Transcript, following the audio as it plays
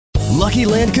Lucky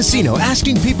Land Casino,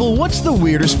 asking people, what's the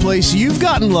weirdest place you've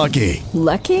gotten lucky?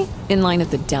 Lucky? In line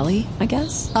at the deli, I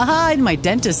guess? Aha, in my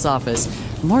dentist's office.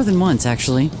 More than once,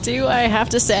 actually. Do I have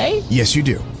to say? Yes, you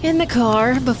do. In the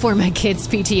car before my kids'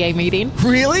 PTA meeting.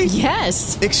 Really?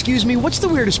 Yes. Excuse me, what's the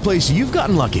weirdest place you've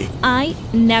gotten lucky? I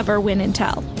never win and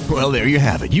tell. Well, there you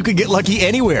have it. You can get lucky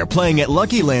anywhere, playing at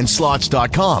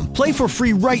LuckyLandSlots.com. Play for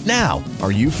free right now.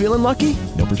 Are you feeling lucky?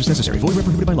 No purchase necessary. Void where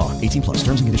prohibited by law. 18 plus.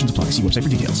 Terms and conditions apply. See website for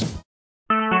details.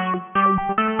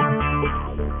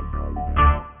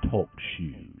 Talk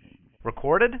shoes.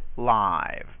 Recorded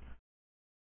live.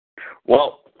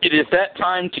 Well, it is that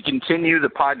time to continue the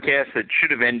podcast that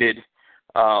should have ended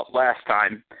last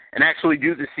time and actually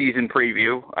do the season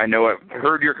preview. I know I've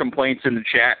heard your complaints in the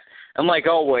chat, and like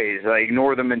always, I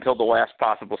ignore them until the last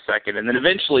possible second, and then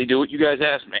eventually do what you guys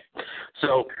asked me.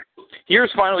 So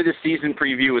here's finally the season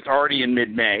preview. It's already in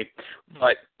mid-May,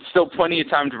 but still plenty of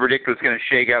time to predict what's going to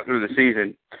shake out through the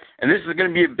season. And this is going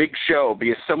to be a big show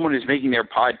because someone is making their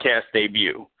podcast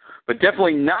debut. But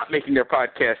definitely not making their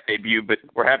podcast debut, but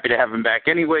we're happy to have him back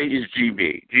anyway, is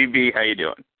GB. GB, how you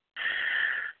doing?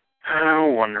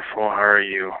 Oh, wonderful. How are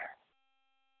you?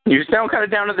 You sound kind of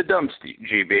down to the dumps,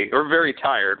 GB, or very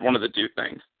tired, one of the two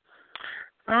things.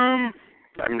 I'm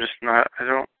just not, I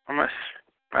don't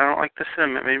like the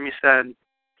sim. It made me sad.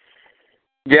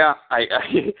 Yeah, I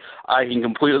can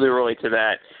completely relate to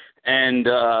that. And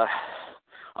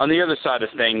on the other side of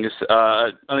things,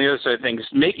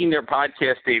 making their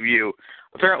podcast debut,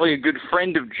 apparently a good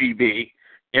friend of GB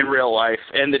in real life,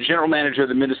 and the general manager of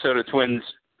the Minnesota Twins,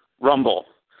 Rumble.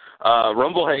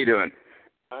 Rumble, how you doing?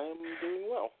 I'm doing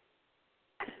well.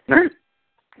 All right.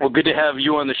 Well, good to have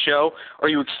you on the show. Are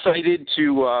you excited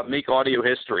to make audio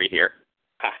history here?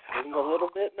 I'm a little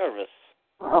bit nervous.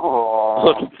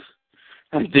 Oh.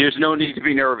 There's no need to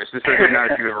be nervous. This isn't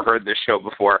not if you've ever heard this show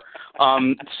before.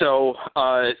 So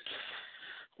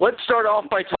let's start off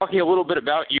by talking a little bit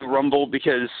about you, Rumble,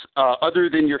 because other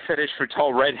than your fetish for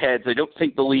tall redheads, I don't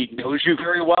think the league knows you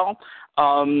very well.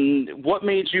 What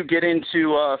made you get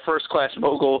into First Class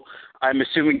Mogul? I'm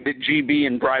assuming that GB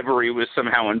and bribery was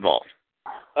somehow involved.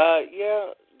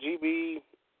 Yeah, GB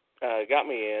got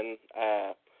me in.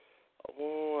 I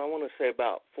want to say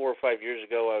about 4 or 5 years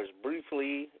ago, I was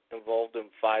briefly involved in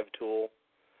 5-Tool,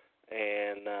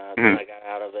 and then I got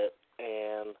out of it.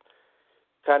 And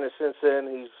kind of since then,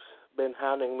 he's been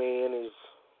hounding me, and he's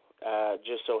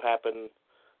just so happened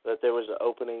that there was an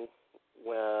opening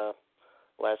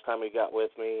last time he got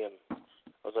with me, and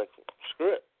I was like,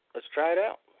 screw it, let's try it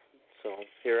out. So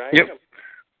here I am.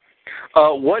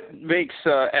 What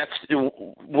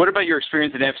about your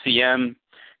experience in FCM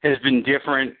has been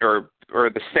different or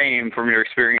the same from your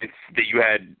experience that you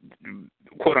had,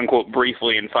 quote unquote,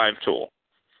 briefly in 5-Tool?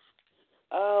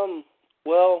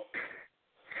 Well,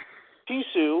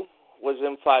 Pisu was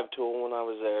in 5-Tool when I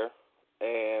was there,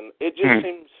 and it just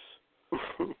seems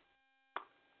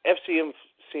FCM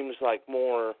seems like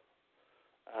more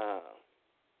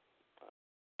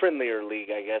friendlier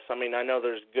league, I guess. I mean, I know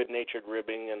there's good-natured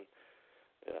ribbing, and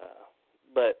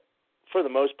but for the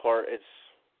most part,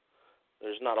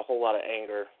 there's not a whole lot of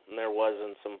anger, and there was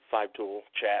in some 5-Tool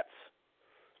chats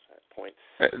at points.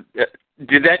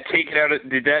 Did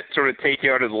that sort of take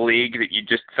you out of the league, that you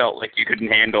just felt like you couldn't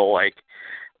handle, like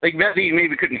not that you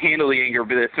maybe couldn't handle the anger,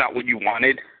 but that's not what you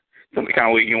wanted? It's the kind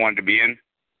of league you wanted to be in?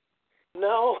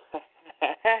 No,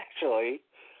 actually,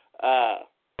 I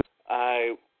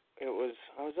was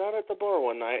out at the bar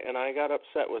one night, and I got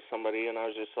upset with somebody, and I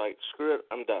was just like, screw it,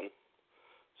 I'm done.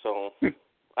 So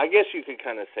I guess you could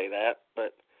kind of say that,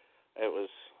 but it was,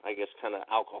 I guess, kind of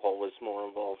alcohol was more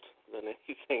involved than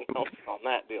anything else on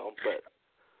that deal. But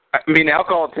I mean,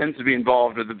 alcohol tends to be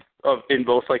involved in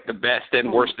both like the best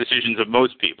and worst decisions of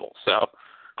most people. So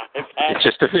it's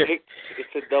just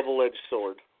it's a double-edged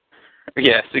sword.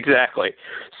 Yes, exactly.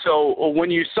 So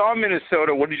when you saw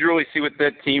Minnesota, what did you really see with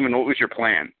that team, and what was your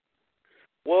plan?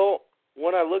 Well,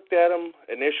 when I looked at them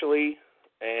initially,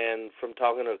 and from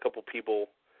talking to a couple people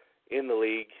in the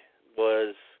league,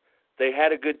 was they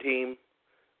had a good team,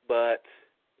 but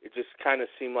it just kind of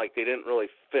seemed like they didn't really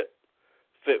fit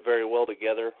very well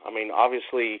together. I mean,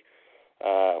 obviously,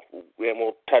 and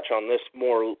we'll touch on this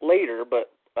more later,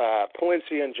 but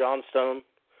Palencia and Johnstone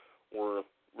were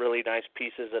really nice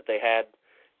pieces that they had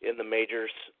in the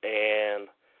majors, and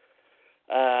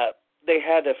they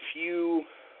had a few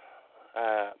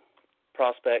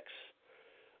prospects,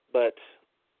 but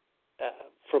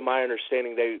from my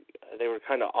understanding, they were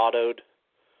kind of autoed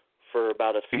for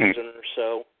about a season or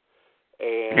so,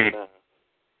 and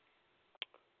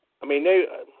I mean,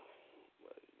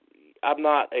 I'm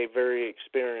not a very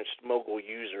experienced Mogul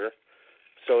user,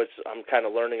 so I'm kind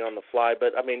of learning on the fly.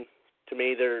 But I mean, to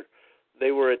me,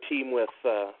 they were a team with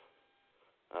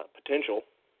potential.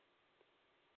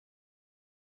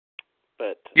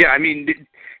 But yeah, I mean,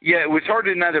 it was hard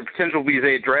to deny their potential because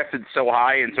they had drafted so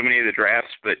high in so many of the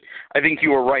drafts. But I think you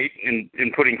were right in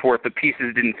putting forth the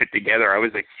pieces didn't fit together. I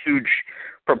was a huge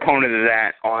proponent of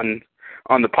that on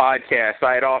the podcast.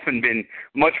 I had often been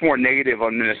much more negative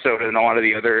on Minnesota than a lot of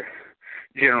the other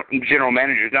general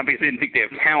managers. Not because I didn't think they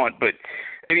have talent, but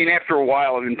I mean, after a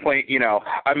while, I've been playing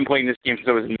this game since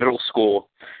I was in middle school,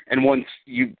 and once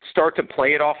you start to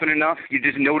play it often enough, you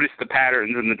just notice the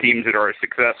patterns in the teams that are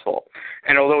successful.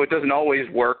 And although it doesn't always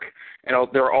work, and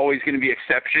there are always going to be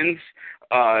exceptions,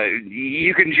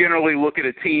 you can generally look at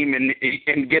a team and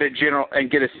get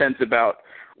a sense about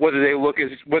whether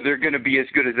they're going to be as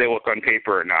good as they look on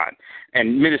paper or not.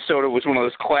 And Minnesota was one of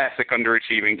those classic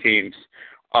underachieving teams.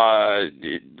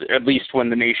 At least when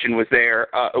the nation was there.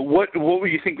 What would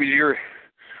you think was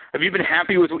have you been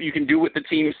happy with what you can do with the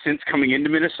team since coming into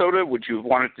Minnesota? Would you have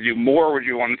wanted to do more? Would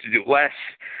you want to do less?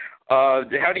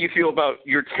 How do you feel about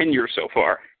your tenure so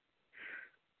far?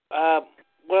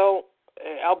 Well,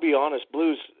 I'll be honest,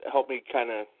 Blues helped me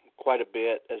kind of quite a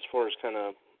bit as far as kind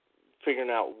of figuring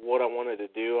out what I wanted to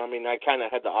do. I mean, I kind of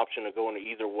had the option of going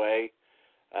either way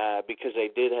because they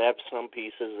did have some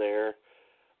pieces there.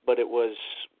 But it was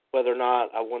whether or not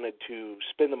I wanted to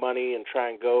spend the money and try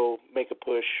and go make a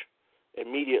push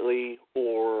immediately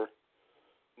or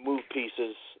move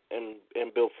pieces and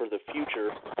build for the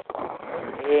future.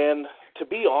 And to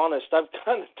be honest, I've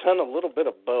kind of done a little bit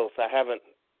of both. I haven't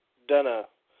done a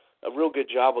real good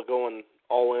job of going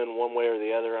all in one way or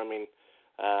the other. I mean,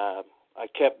 I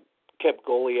kept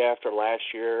goalie after last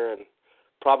year and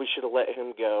probably should have let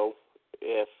him go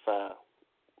if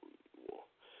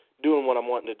doing what I'm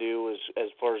wanting to do as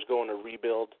far as going to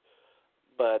rebuild.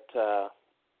 But, I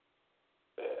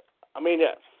mean,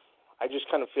 I just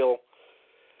kind of feel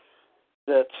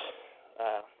that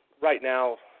right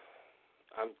now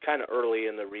I'm kind of early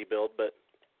in the rebuild, but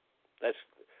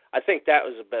I think that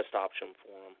was the best option for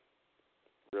him,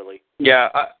 really. Yeah,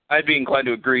 I'd be inclined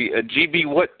to agree. GB,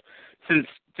 since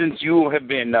you have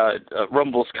been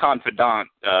Rumble's confidant,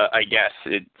 I guess,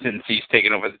 since he's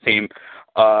taken over the team,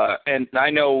 and I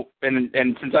know, and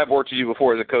since I've worked with you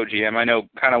before as a co-GM, I know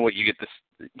kind of what you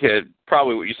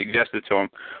probably what you suggested to him.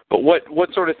 But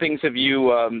what sort of things have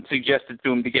you suggested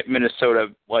to him to get Minnesota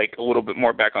like a little bit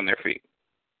more back on their feet?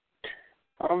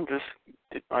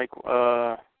 Just like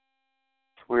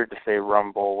it's weird to say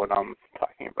Rumble when I'm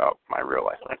talking about my real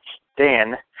life. Like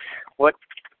Dan, what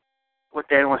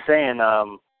Dan was saying,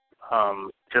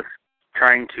 just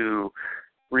trying to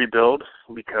rebuild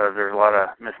because there's a lot of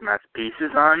mismatched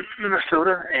pieces on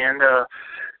Minnesota, and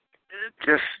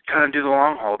just kind of do the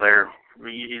long haul there.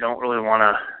 You don't really want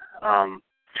to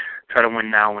try to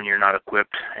win now when you're not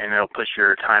equipped, and it'll push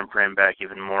your time frame back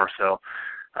even more. So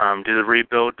do the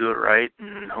rebuild, do it right,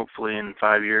 and hopefully in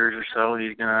 5 years or so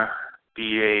he's going to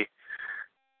be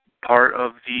a part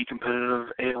of the competitive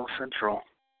AL Central.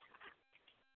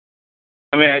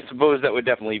 I mean, I suppose that would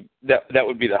definitely that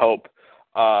would be the hope.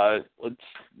 Let's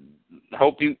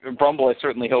hope you, Brumble. I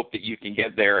certainly hope that you can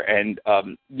get there. And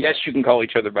yes, you can call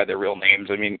each other by their real names.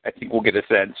 I mean, I think we'll get a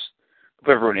sense of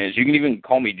who everyone is. You can even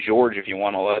call me George if you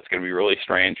want, although that's going to be really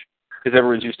strange because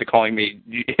everyone's used to calling me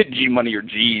G Money or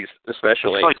G's,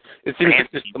 especially. Like it seems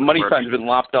like the money sign's been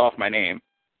lopped off my name.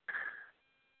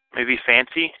 Maybe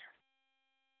Fancy.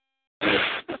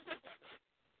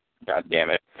 God damn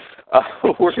it.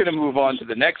 We're going to move on to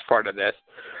the next part of this,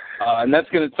 and that's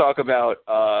going to talk about,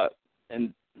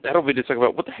 and that'll be to talk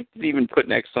about what the heck did he even put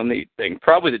next on the thing?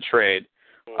 Probably the trade.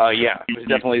 Yeah, it was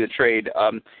definitely the trade.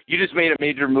 You just made a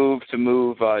major move to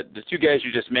move the two guys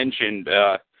you just mentioned,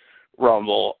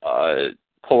 Rumble,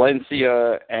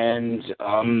 Palencia and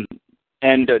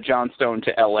John Stone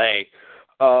to L.A.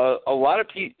 A lot of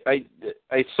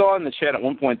I saw in the chat at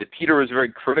one point that Peter was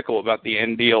very critical about the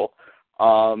end deal.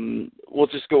 We'll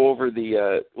just go over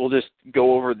the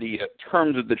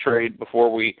terms of the trade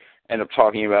before we end up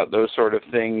talking about those sort of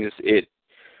things. It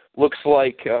looks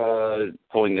like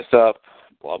pulling this up,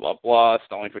 blah blah blah,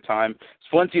 stalling for time.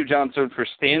 Plenty of John Stone for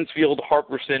Stansfield,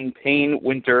 Harperson, Payne,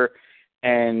 Winter,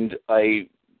 and a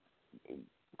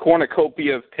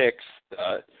cornucopia of picks.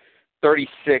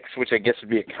 36, which I guess would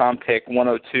be a comp pick,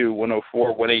 102,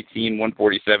 104, 118,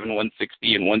 147,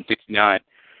 160, and 169.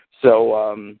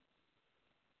 So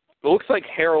it looks like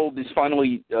Harold is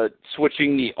finally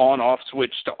switching the on-off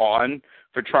switch to on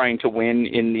for trying to win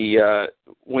in the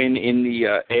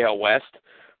AL West.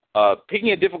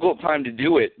 Picking a difficult time to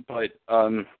do it, but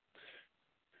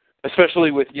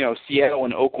especially with, Seattle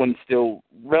and Oakland still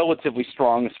relatively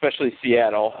strong, especially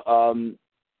Seattle.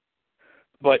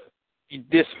 But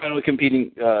this finally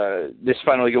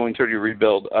going toward your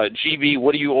rebuild. GB,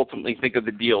 what do you ultimately think of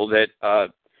the deal that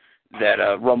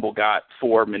Rumble got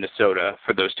for Minnesota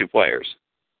for those two players?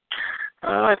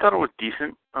 I thought it was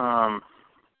decent.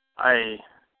 I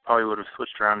probably would have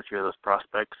switched around a few of those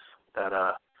prospects that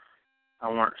I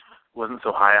wasn't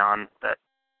so high on that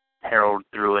Harold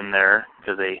threw in there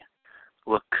because they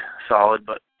look solid,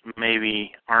 but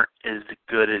maybe aren't as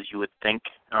good as you would think.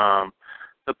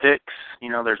 The picks,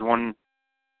 there's one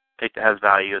pick that has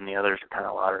value, and the others are kind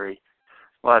of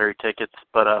lottery tickets.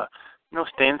 But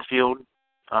Stansfield,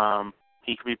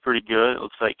 he could be pretty good. It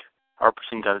looks like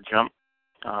Harperson got a jump,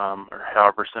 or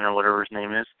Harperson or whatever his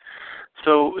name is.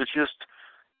 So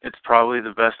it's probably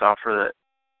the best offer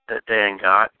that Dan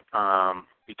got,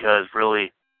 because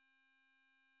really,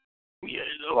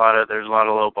 there's a lot of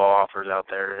low ball offers out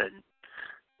there,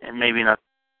 and maybe not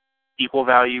equal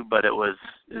value, but it was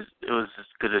as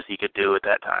good as he could do at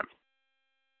that time.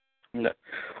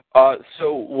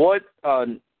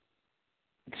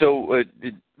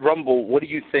 Rumble, what do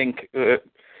you think?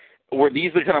 Were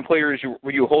these the kind of players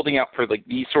were you holding out for, like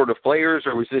these sort of players,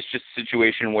 or was this just a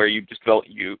situation where you just felt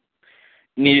you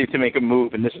needed to make a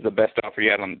move and this is the best offer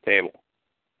you had on the table?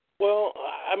 Well,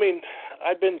 I mean,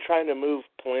 I've been trying to move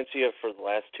Palencia for the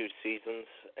last 2 seasons,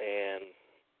 and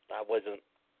I wasn't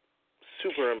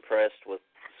super impressed with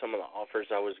some of the offers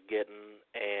I was getting,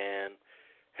 and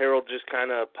Harold just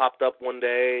kind of popped up one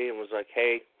day and was like,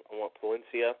 hey, I want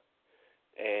Palencia,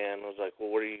 and I was like, well,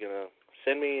 what are you going to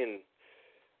send me? And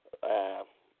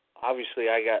obviously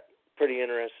I got pretty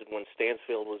interested when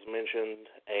Stansfield was mentioned,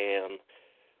 and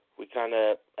we kind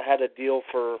of had a deal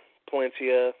for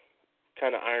Palencia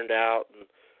kind of ironed out, and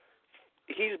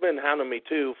he's been hounding me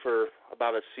too for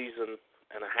about a season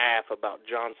and a half about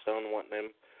Johnstone wanting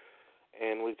him,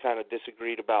 and we kind of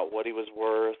disagreed about what he was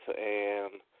worth,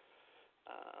 and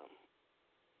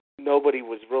nobody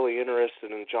was really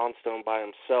interested in Johnstone by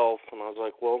himself, and I was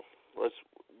like, well, let's,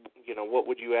 what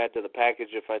would you add to the package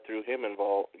if I threw him in,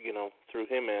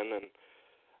 and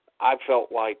I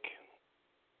felt like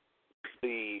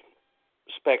the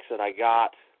specs that I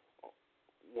got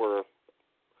were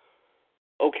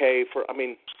okay for,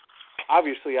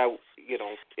 obviously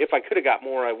if I could have got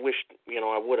more, I wished,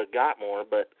 I would have got more,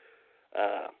 but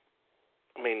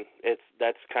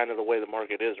that's kind of the way the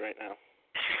market is right now.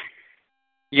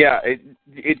 Yeah,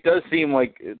 it does seem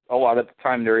like a lot of the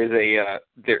time there is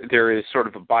there is sort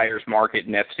of a buyer's market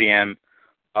in FCM.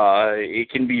 It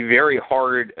can be very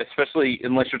hard, especially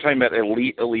unless you're talking about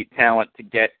elite talent, to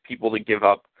get people to give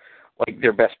up like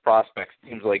their best prospects. It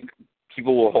seems like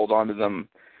people will hold on to them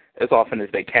as often as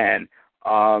they can.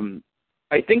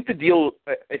 I think the deal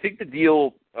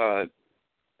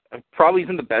probably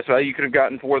isn't the best value you could have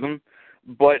gotten for them.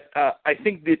 But I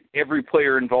think that every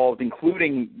player involved,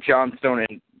 including Johnstone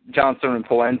and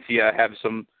Palencia,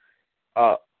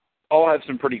 all have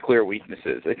some pretty clear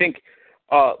weaknesses. I think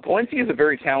Palencia is a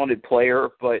very talented player,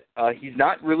 but he's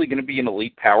not really going to be an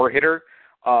elite power hitter.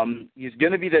 He's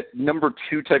going to be that number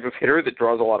 2 type of hitter that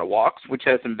draws a lot of walks, which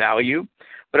has some value.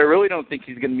 But I really don't think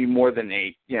he's going to be more than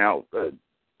a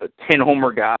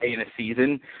 10-homer guy in a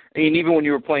season. Even when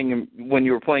you were playing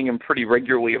him pretty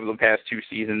regularly over the past 2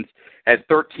 seasons, had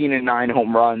 13 and 9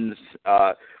 home runs,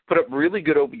 put up really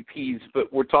good OBPs.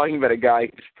 But we're talking about a guy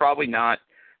who's probably not,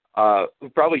 who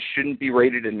probably shouldn't be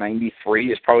rated in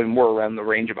 93. Is probably more around the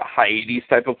range of a high 80s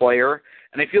type of player.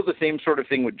 And I feel the same sort of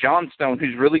thing with Johnstone,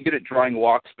 who's really good at drawing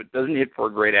walks, but doesn't hit for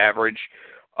a great average.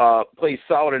 Plays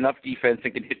solid enough defense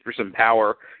and can hit for some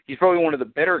power. He's probably one of the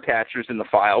better catchers in the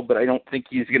file, but I don't think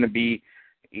he's going to be.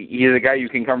 He's a guy you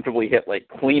can comfortably hit like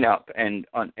cleanup and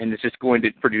is just going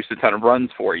to produce a ton of runs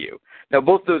for you. Now,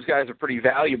 both those guys are pretty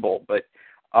valuable, but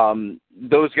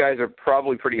those guys are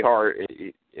probably pretty hard.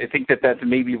 I think that's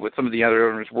maybe what some of the other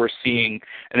owners were seeing,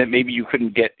 and that maybe you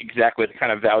couldn't get exactly the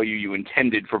kind of value you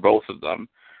intended for both of them.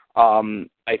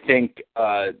 I think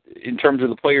in terms of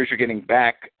the players you're getting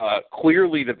back,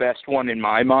 clearly the best one in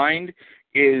my mind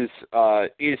is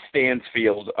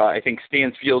Stansfield. I think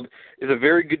Stansfield is a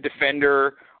very good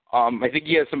defender. I think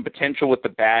he has some potential with the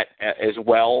bat as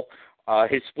well.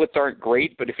 His splits aren't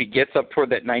great, but if he gets up toward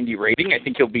that 90 rating, I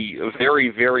think he'll be a very,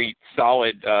 very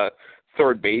solid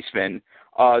third baseman.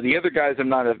 The other guys I'm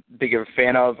not a big of a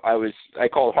fan of. I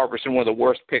called Harperson one of the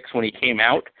worst picks when he came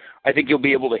out. I think he'll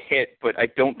be able to hit, but I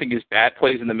don't think his bat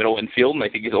plays in the middle infield, and I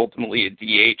think he's ultimately a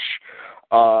DH.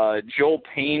 Joel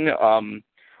Payne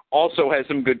also has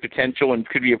some good potential and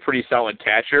could be a pretty solid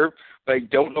catcher, but I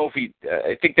don't know if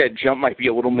I think that jump might be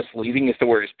a little misleading as to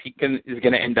where his peak is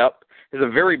going to end up. He has a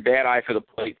very bad eye for the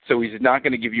plate, so he's not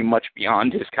going to give you much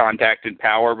beyond his contact and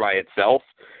power by itself.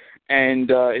 And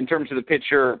in terms of the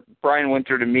pitcher, Brian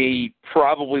Winter, to me,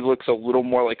 probably looks a little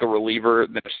more like a reliever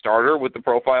than a starter with the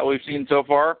profile we've seen so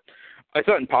far. I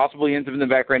thought possibly ends up in the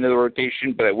background of the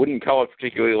rotation, but I wouldn't call it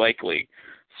particularly likely.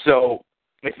 So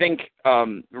I think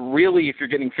really if you're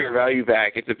getting fair value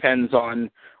back, it depends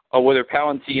on whether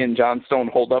Palencia and Johnstone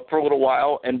hold up for a little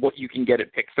while and what you can get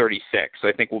at pick 36.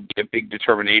 I think will be a big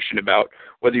determination about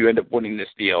whether you end up winning this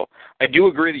deal. I do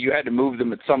agree that you had to move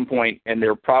them at some point, and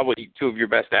they're probably two of your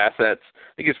best assets.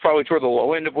 I think it's probably toward the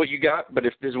low end of what you got, but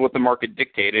if this is what the market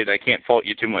dictated, I can't fault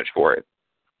you too much for it.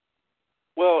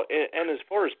 Well, and as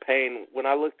far as Payne, when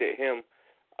I looked at him,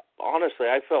 honestly,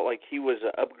 I felt like he was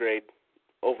an upgrade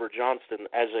over Johnston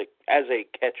as a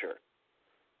catcher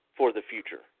for the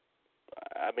future.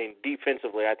 I mean,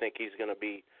 defensively, I think he's going to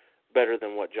be better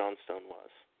than what Johnstone was.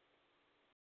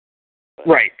 But.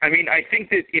 Right. I mean, I think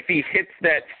that if he hits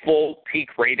that full peak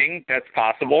rating, that's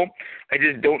possible. I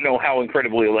just don't know how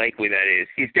incredibly likely that is.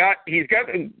 He's got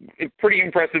a pretty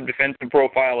impressive defensive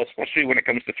profile, especially when it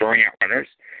comes to throwing out runners.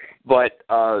 But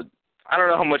I don't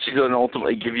know how much he's going to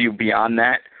ultimately give you beyond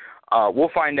that. We'll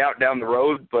find out down the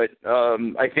road, but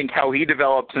I think how he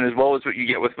develops and as well as what you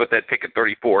get with that pick at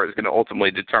 34 is going to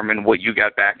ultimately determine what you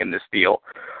got back in this deal,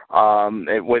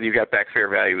 and whether you got back fair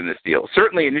value in this deal.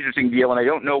 Certainly an interesting deal, and I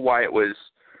don't know why it was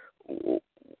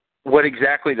what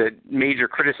exactly the major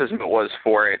criticism it was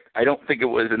for it. I don't think it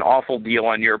was an awful deal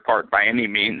on your part by any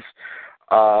means.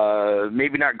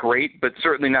 Maybe not great, but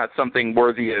certainly not something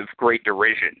worthy of great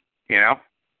derision, you know?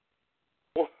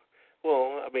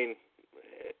 Well, I mean,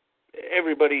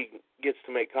 everybody gets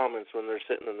to make comments when they're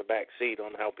sitting in the back seat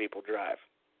on how people drive.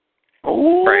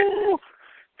 Oh, right.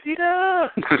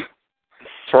 Peter!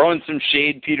 Throwing some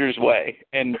shade Peter's way.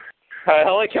 And I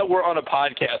like how we're on a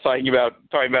podcast talking about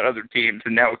other teams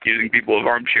and now accusing people of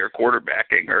armchair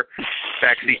quarterbacking or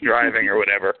backseat driving or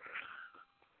whatever.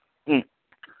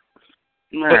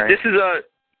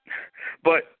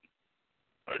 But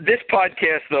this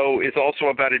podcast, though, is also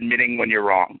about admitting when you're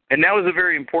wrong. And now is a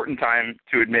very important time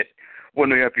to admit when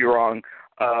we might be wrong.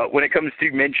 When it comes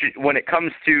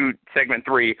to segment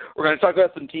 3, we're going to talk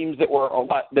about some teams that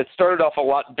started off a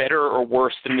lot better or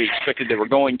worse than we expected they were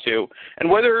going to, and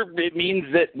whether it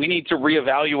means that we need to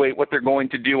reevaluate what they're going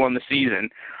to do on the season.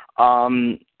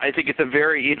 I think it's a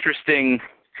very interesting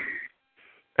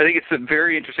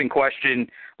question.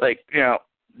 Like, you know,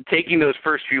 taking those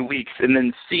first few weeks and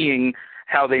then seeing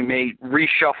how they may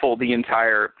reshuffle the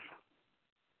entire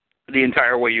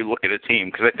way you look at a team,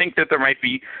 because I think that there might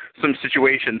be some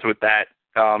situations with that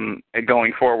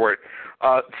going forward.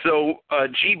 So,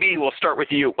 GB, we'll start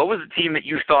with you. What was the team that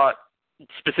you thought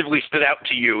specifically stood out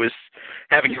to you as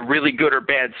having a really good or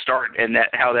bad start, and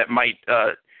how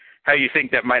you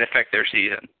think that might affect their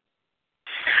season?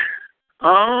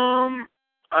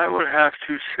 I would have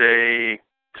to say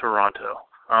Toronto.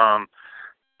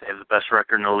 They have the best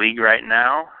record in the league right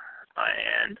now,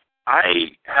 and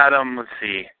I had them, let's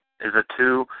see, as a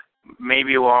 2,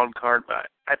 maybe a wild card, but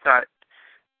I thought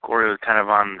Corey was kind of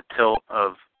on the tilt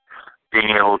of being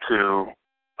able to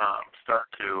start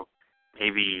to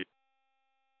maybe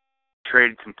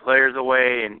trade some players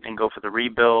away and go for the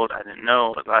rebuild. I didn't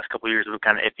know. The last couple of years were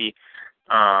kind of iffy,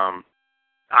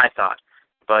 I thought.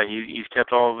 But he's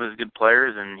kept all of his good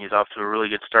players, and he's off to a really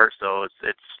good start, so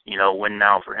it's win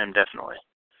now for him, definitely.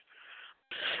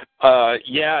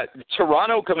 Yeah,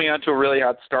 Toronto coming out to a really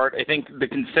hot start. I think the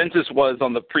consensus was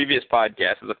on the previous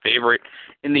podcast the favorite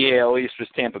in the AL East was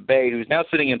Tampa Bay, who's now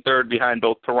sitting in third behind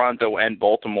both Toronto and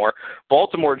Baltimore.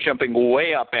 Baltimore jumping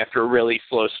way up after a really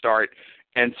slow start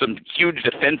and some huge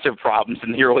defensive problems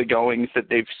in the early goings that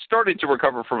they've started to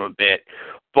recover from a bit.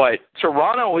 But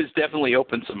Toronto has definitely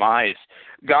opened some eyes.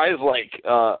 Guys like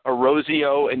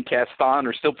Orozio and Caston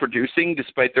are still producing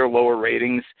despite their lower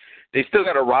ratings. They still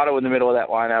got Arado in the middle of that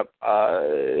lineup.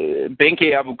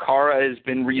 Benke Abukara has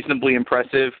been reasonably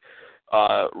impressive.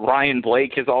 Ryan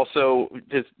Blake has also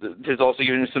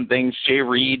given us some things. Jay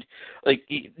Reed, like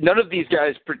none of these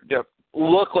guys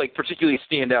look like particularly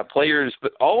standout players,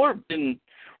 but all have been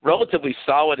relatively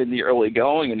solid in the early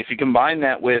going. And if you combine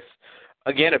that with,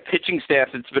 again, a pitching staff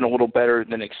that's been a little better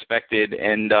than expected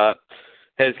and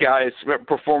has guys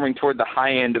performing toward the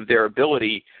high end of their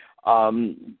ability,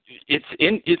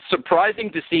 it's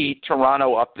surprising to see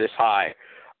Toronto up this high.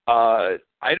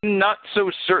 I'm not so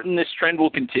certain this trend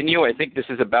will continue. I think this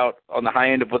is about on the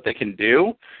high end of what they can do,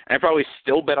 and I probably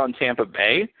still bet on Tampa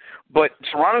Bay. But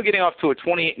Toronto getting off to a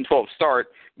 28-12 start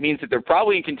means that they're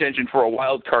probably in contention for a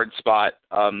wild card spot,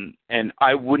 and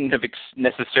I wouldn't have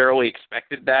necessarily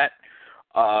expected that.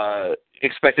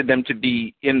 Expected them to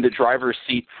be in the driver's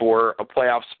seat for a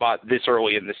playoff spot this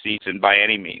early in the season by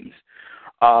any means.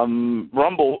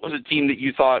 Rumble was a team that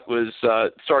you thought was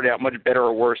started out much better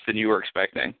or worse than you were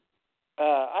expecting.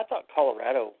 I thought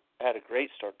Colorado had a great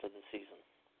start to the season.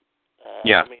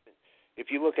 Yeah. I mean,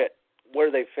 if you look at where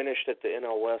they finished at the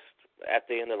NL West at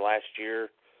the end of last year,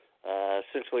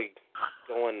 essentially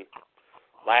going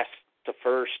last to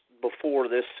first before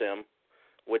this sim,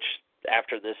 which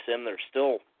after this sim they're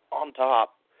still on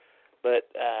top. But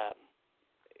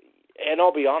and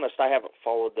I'll be honest, I haven't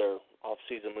followed their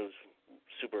off-season moves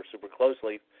super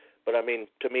closely. But I mean,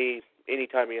 to me,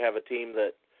 anytime you have a team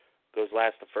that goes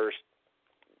last to first,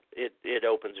 it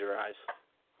opens your eyes.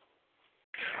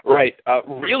 Right.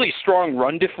 Really strong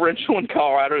run differential in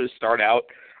Colorado to start out.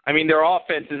 I mean, their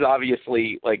offense is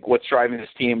obviously like what's driving this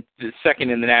team, the second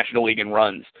in the National League in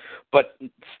runs, but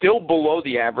still below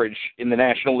the average in the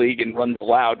National League in runs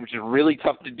allowed, which is really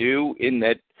tough to do in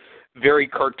that very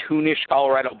cartoonish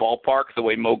Colorado ballpark, the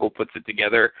way Mogul puts it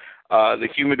together. The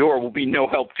Humidor will be no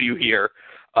help to you here.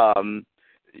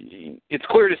 It's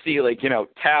clear to see, like, you know,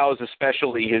 Towns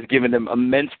especially has given them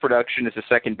immense production as a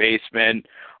second baseman,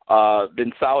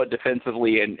 been solid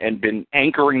defensively and been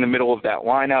anchoring the middle of that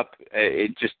lineup.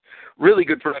 It just really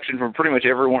good production from pretty much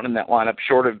everyone in that lineup,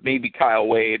 short of maybe Kyle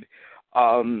Wade.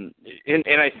 And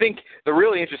I think the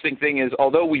really interesting thing is,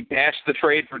 although we bashed the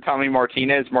trade for Tommy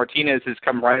Martinez, Martinez has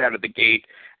come right out of the gate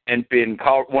and been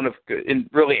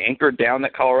really anchored down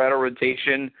that Colorado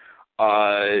rotation.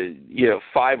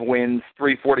 5 wins,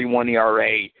 3.41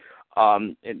 ERA,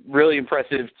 and really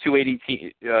impressive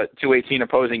 218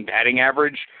 opposing batting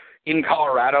average in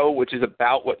Colorado, which is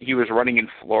about what he was running in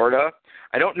Florida.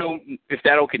 I don't know if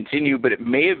that'll continue, but it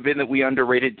may have been that we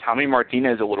underrated Tommy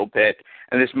Martinez a little bit,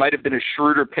 and this might have been a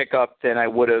shrewder pickup than I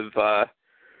would have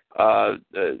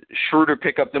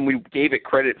than we gave it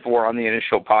credit for on the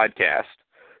initial podcast.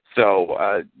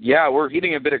 So, we're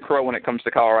eating a bit of crow when it comes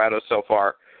to Colorado so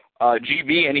far.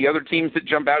 GB, any other teams that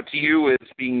jump out to you as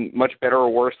being much better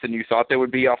or worse than you thought they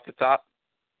would be off the top?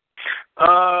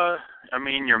 I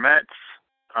mean, your Mets.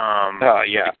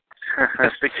 Yeah.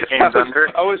 6 games under.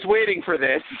 I was waiting for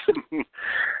this.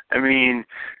 I mean,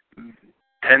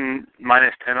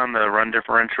 -10 on the run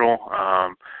differential.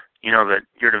 You know that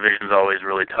your division's always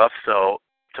really tough, so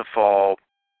to fall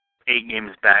 8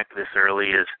 games back this early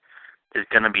is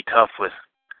going to be tough with,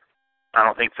 I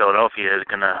don't think Philadelphia is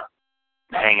going to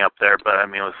hang up there, but I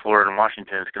mean with Florida and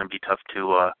Washington, it's going to be tough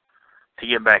to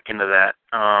get back into that.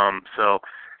 So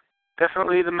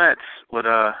definitely the Mets would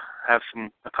have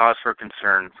a cause for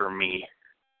concern for me.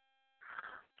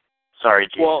 Sorry,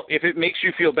 Jim. Well, if it makes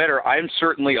you feel better, I'm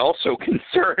certainly also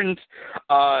concerned.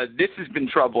 This has been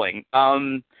troubling.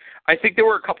 I think there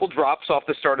were a couple drops off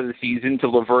the start of the season to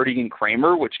Laverty and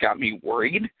Kramer, which got me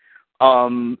worried.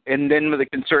 And then the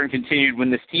concern continued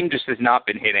when this team just has not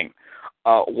been hitting.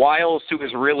 Wiles, who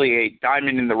was really a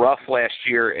diamond in the rough last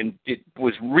year and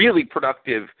was really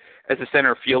productive as a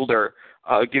center fielder,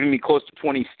 giving me close to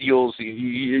 20 steals.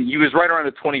 He was right around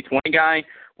a 20-20 guy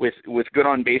with good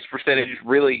on base percentage.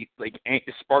 Really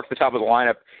sparked the top of the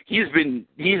lineup. He's been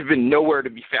nowhere to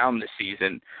be found this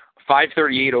season.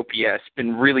 538 OPS,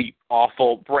 been really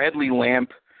awful. Bradley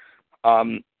Lamp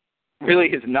really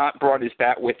has not brought his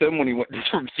bat with him when he went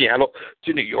from Seattle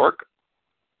to New York,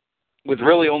 with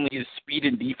really only his speed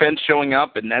and defense showing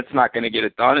up, and that's not going to get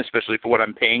it done, especially for what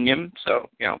I'm paying him. So,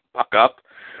 buck up,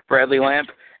 Bradley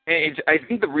Lamp. And I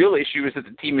think the real issue is that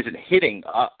the team isn't hitting.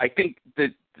 I think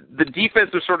that the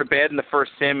defense was sort of bad in the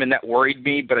first sim, and that worried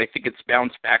me, but I think it's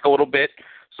bounced back a little bit.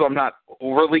 So I'm not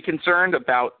overly concerned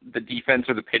about the defense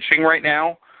or the pitching right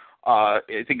now. I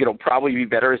think it'll probably be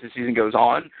better as the season goes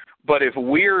on. But if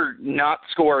we're not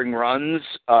scoring runs,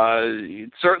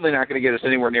 it's certainly not going to get us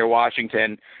anywhere near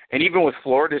Washington. And even with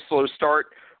Florida's slow start,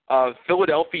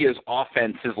 Philadelphia's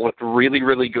offense has looked really,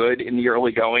 really good in the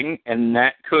early going, and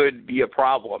that could be a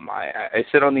problem. I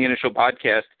said on the initial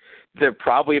podcast, they're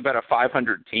probably about a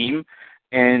 500 team,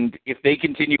 and if they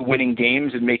continue winning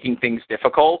games and making things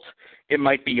difficult, it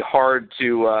might be hard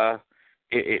to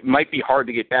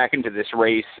get back into this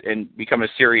race and become a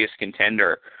serious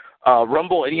contender.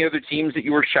 Rumble, any other teams that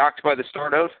you were shocked by the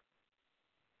start of?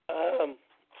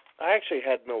 I actually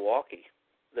had Milwaukee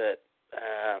that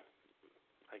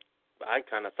I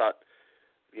kind of thought,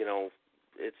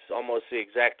 it's almost the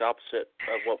exact opposite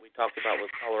of what we talked about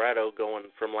with Colorado going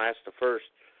from last to first.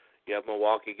 You have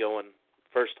Milwaukee going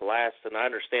first to last, and I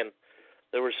understand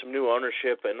there was some new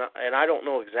ownership, and I don't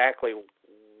know exactly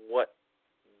what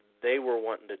they were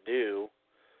wanting to do,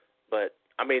 but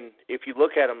I mean, if you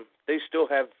look at them, they still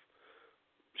have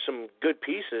some good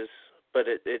pieces, but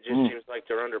it just seems like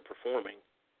they're underperforming.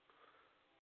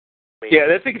 I mean, yeah,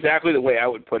 that's exactly the way I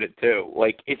would put it too.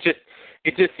 Like it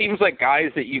just seems like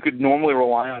guys that you could normally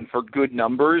rely on for good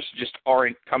numbers just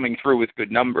aren't coming through with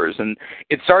good numbers. And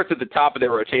it starts at the top of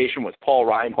their rotation with Paul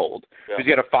Reinhold, who's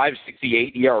got a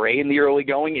 5.68 ERA in the early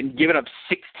going and given up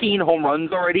 16 home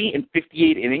runs already in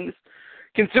 58 innings.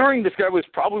 Considering this guy was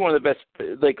probably one of the best,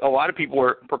 like a lot of people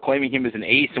were proclaiming him as an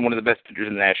ace and one of the best pitchers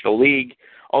in the National League,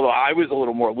 although I was a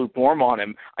little more lukewarm on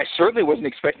him, I certainly wasn't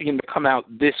expecting him to come out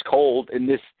this cold and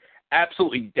this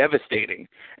absolutely devastating.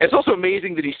 It's also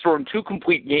amazing that he's thrown 2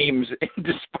 complete games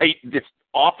despite this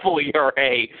awful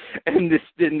ERA and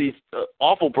this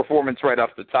awful performance right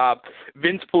off the top.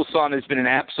 Vince Poulson has been an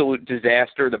absolute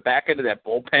disaster. The back end of that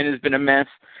bullpen has been a mess.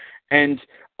 And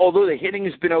although the hitting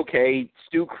has been okay,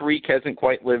 Stu Creek hasn't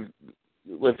quite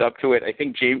lived up to it. I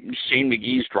think Shane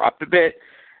McGee's dropped a bit.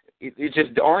 It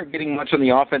just aren't getting much on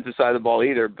the offensive side of the ball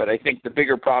either, but I think the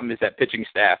bigger problem is that pitching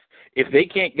staff. If they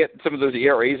can't get some of those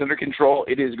ERAs under control,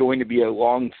 it is going to be a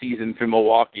long season for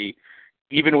Milwaukee,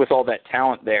 even with all that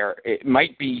talent there. It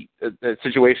might be a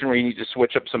situation where you need to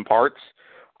switch up some parts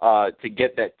to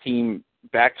get that team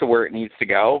back to where it needs to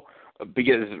go,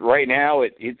 because right now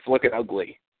it's looking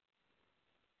ugly.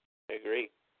 I agree.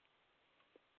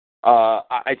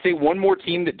 I'd say one more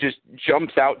team that just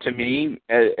jumps out to me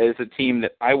as a team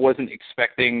that I wasn't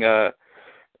expecting. A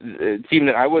team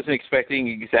that I wasn't expecting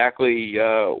exactly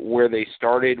where they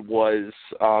started was.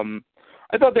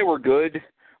 I thought they were good,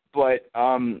 but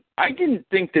I didn't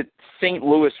think that St.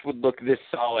 Louis would look this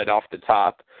solid off the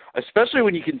top, especially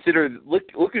when you consider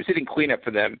look who's hitting cleanup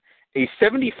for them. A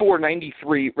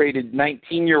 74-93 rated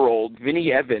 19-year-old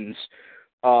Vinny Evans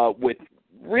with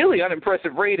really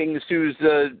unimpressive ratings, who's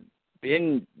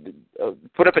been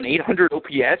put up an 800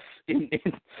 OPS in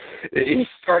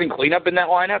starting cleanup in that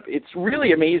lineup. It's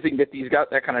really amazing that he's got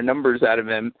that kind of numbers out of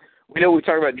him. We know we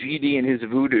talk about GD and his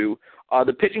voodoo.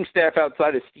 The pitching staff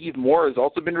outside of Steve Moore has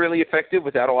also been really effective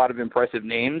without a lot of impressive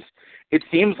names. It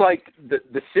seems like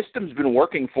the system's been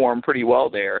working for him pretty well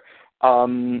there.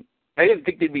 I didn't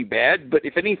think they'd be bad, but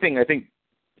if anything, I think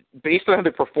based on how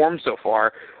they performed so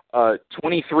far,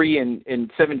 23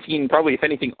 and 17 probably, if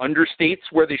anything, understates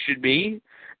where they should be.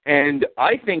 And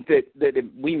I think that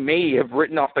we may have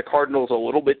written off the Cardinals a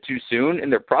little bit too soon,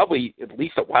 and they're probably at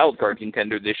least a wild card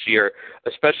contender this year,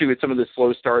 especially with some of the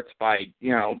slow starts by,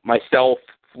 myself,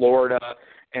 Florida,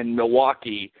 and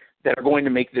Milwaukee that are going to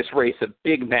make this race a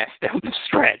big mess down the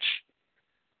stretch.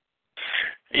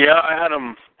 Yeah, I had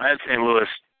St. Louis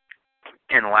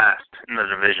in last in the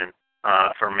division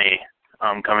for me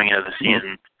coming into the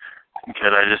season,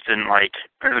 because I just didn't like.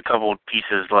 There's a couple of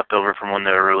pieces left over from when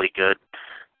they were really good,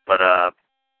 but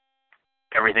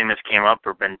everything that's came up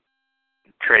or been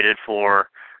traded for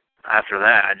after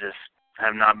that, I just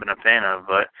have not been a fan of.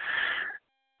 But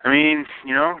I mean,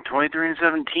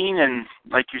 23-17, and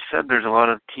like you said, there's a lot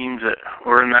of teams that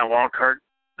were in that wild card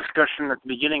discussion at the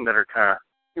beginning that are kind of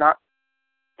not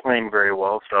playing very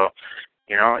well. So,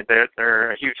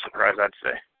 they're a huge surprise, I'd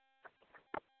say.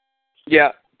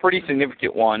 Yeah, pretty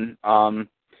significant one.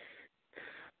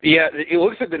 Yeah, it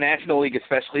looks like the National League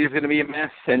especially is going to be a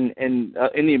mess, and in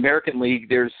the American League,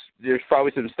 there's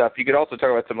probably some stuff. You could also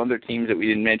talk about some other teams that we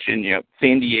didn't mention.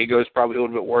 San Diego's probably a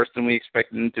little bit worse than we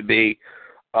expected them to be.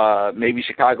 Maybe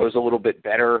Chicago's a little bit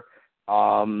better.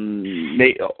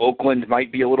 Oakland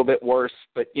might be a little bit worse,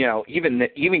 but even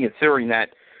considering that,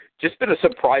 just been a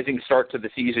surprising start to the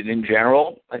season in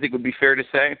general, I think would be fair to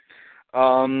say.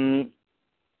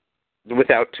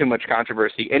 Without too much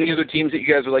controversy. Any other teams that you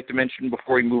guys would like to mention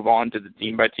before we move on to the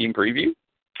team-by-team preview?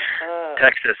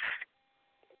 Texas.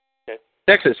 Okay.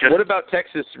 Texas. What about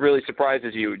Texas really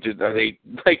surprises you? Are they,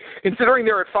 considering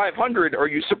they're at 500, are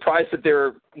you surprised that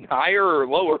they're higher or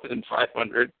lower than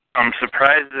 500? I'm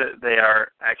surprised that they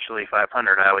are actually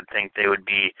 500. I would think they would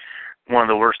be one of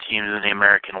the worst teams in the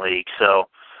American League. So,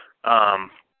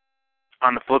 on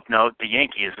the flip note, the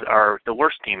Yankees are the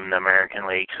worst team in the American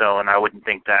League. So, and I wouldn't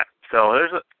think that. So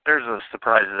there's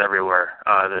surprises everywhere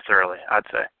this early, I'd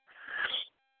say.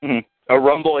 Mm-hmm.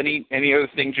 Rumble, any other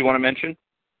things you want to mention?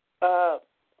 I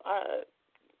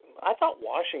thought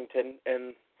Washington,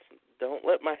 and don't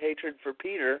let my hatred for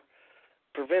Peter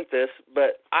prevent this,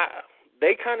 but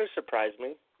they kind of surprised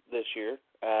me this year.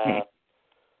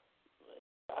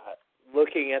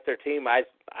 Looking at their team, I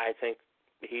think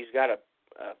he's got a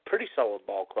pretty solid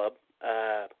ball club.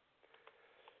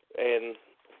 And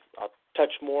I'll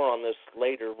touch more on this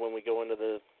later when we go into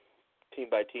the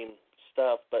team-by-team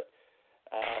stuff. But,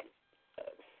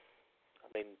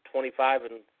 25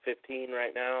 and 15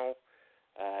 right now.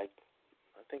 I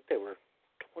think they were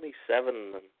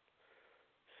 27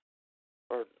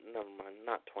 or never mind,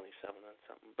 not 27 and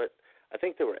something. But I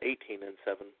think they were 18 and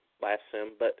 7 last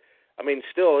sim. But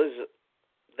still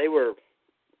they were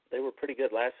pretty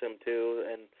good last sim too,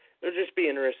 and it'll just be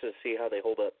interesting to see how they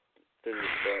hold up through the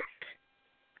stretch.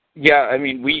 Yeah,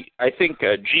 I think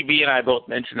GB and I both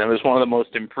mentioned them as one of the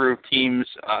most improved teams.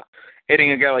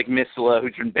 Hitting a guy like Misla,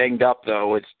 who's been banged up,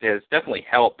 though, has definitely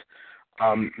helped,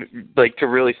 to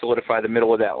really solidify the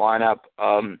middle of that lineup.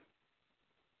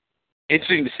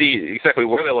 Interesting to see exactly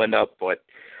where they'll end up, but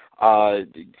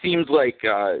it seems like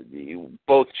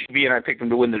both GB and I picked them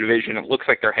to win the division. It looks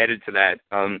like they're headed to that,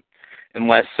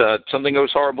 unless something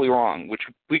goes horribly wrong, which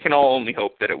we can all only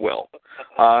hope that it will.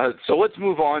 So let's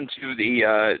move on to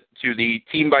the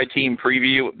team-by-team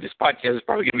preview. This podcast is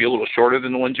probably going to be a little shorter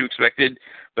than the ones you expected,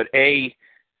 but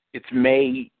it's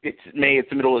May. It's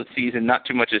the middle of the season. Not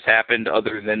too much has happened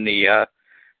other than the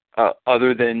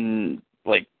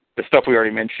stuff we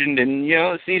already mentioned, and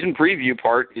the season preview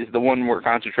part is the one we're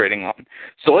concentrating on.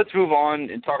 So let's move on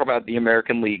and talk about the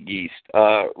American League East.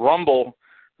 Rumble,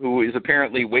 who is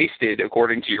apparently wasted,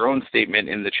 according to your own statement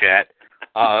in the chat.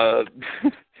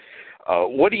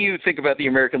 What do you think about the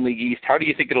American League East? How do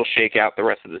you think it'll shake out the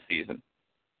rest of the season?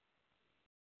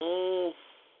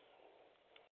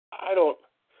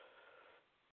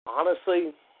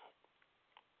 Honestly,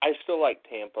 I still like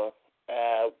Tampa.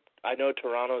 I know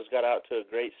Toronto's got out to a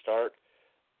great start,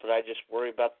 but I just worry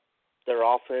about their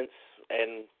offense,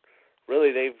 and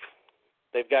really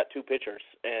they've got two pitchers,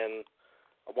 and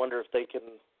I wonder if they can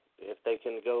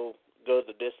go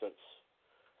the distance.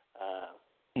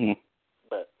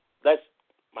 But that's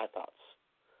my thoughts.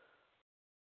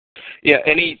 Yeah.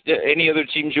 Any other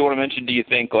teams you want to mention? Do you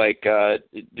think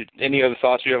any other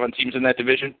thoughts you have on teams in that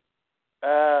division?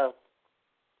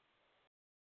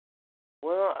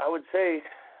 Well, I would say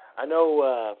I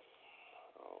know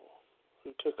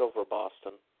who took over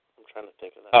Boston. I'm trying to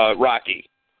think of that. Rocky.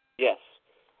 Yes,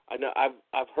 I know.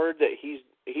 I've heard that he's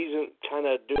kind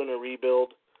of doing a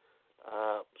rebuild.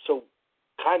 So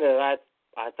kind of I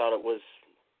thought it was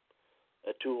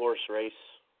a two-horse race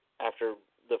after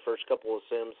the first couple of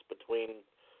sims between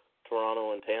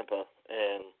Toronto and Tampa,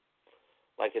 and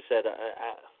like I said,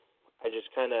 I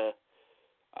just kind of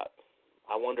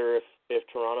I wonder if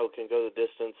Toronto can go the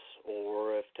distance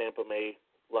or if Tampa may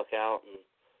luck out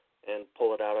and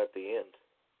pull it out at the end.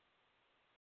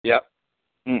 Yep.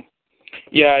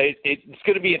 Yeah, it's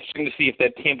going to be interesting to see if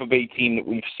that Tampa Bay team that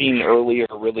we've seen earlier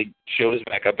really shows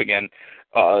back up again.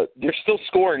 They're still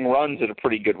scoring runs at a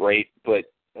pretty good rate, but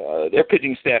their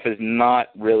pitching staff has not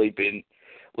really been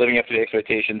living up to the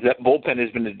expectations. That bullpen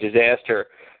has been a disaster.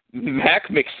 Mac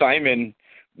McSimon,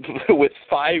 with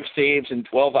 5 saves and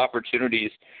 12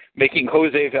 opportunities, making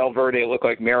Jose Valverde look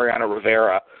like Mariano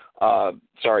Rivera.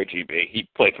 Sorry, GB. He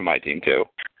played for my team, too.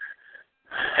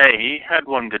 Hey, he had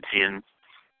one good season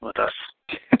with us.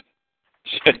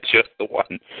 Just the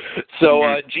one. So,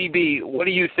 GB, what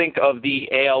do you think of the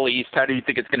AL East? How do you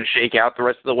think it's going to shake out the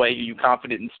rest of the way? Are you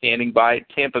confident in standing by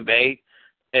Tampa Bay,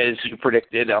 as you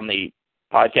predicted on the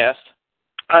podcast?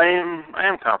 I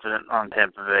am confident on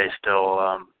Tampa Bay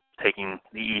still taking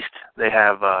the East. They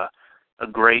have a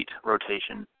great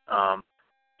rotation.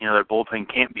 Their bullpen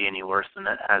can't be any worse than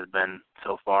it has been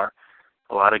so far.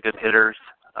 A lot of good hitters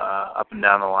up and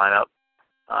down the lineup.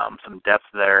 Some depth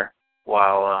there.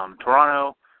 While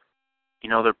Toronto,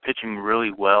 they're pitching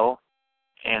really well,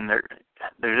 and they're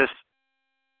just,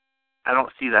 I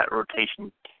don't see that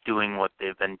rotation doing what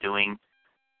they've been doing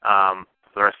for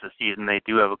the rest of the season. They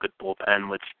do have a good bullpen,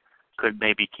 which could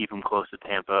maybe keep them close to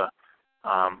Tampa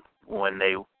when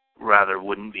they rather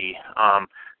wouldn't be.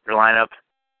 Their lineup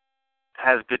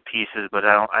has good pieces, but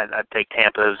I'd take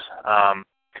Tampa's.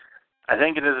 I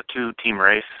think it is a 2-team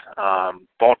race.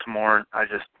 Baltimore, I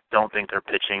just don't think they're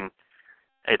pitching.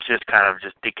 It's just kind of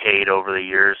just decayed over the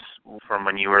years from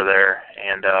when you were there.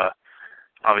 And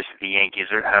obviously the Yankees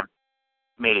have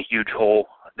made a huge hole.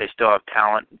 They still have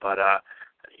talent, but I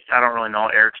don't really know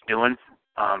what Eric's doing.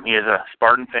 He is a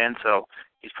Spartan fan, so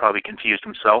he's probably confused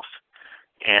himself.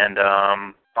 And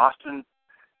Boston,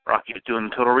 Rocky is doing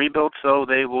the total rebuild, so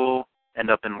they will end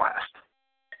up in last.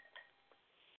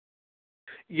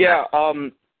 Yeah,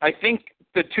 I think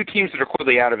the two teams that are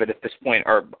clearly out of it at this point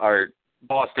are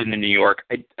Boston and New York.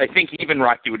 I think even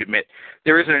Rocky would admit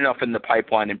there isn't enough in the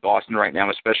pipeline in Boston right now,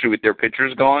 especially with their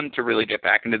pitchers gone, to really get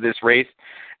back into this race.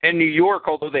 And New York,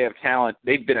 although they have talent,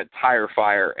 they've been a tire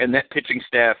fire, and that pitching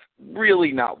staff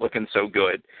really not looking so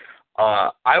good.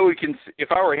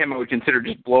 If I were him, I would consider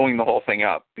just blowing the whole thing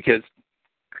up, because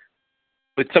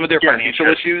with some of their financial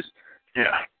issues,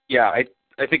 I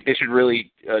think they should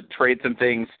really trade some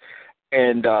things.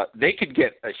 And they could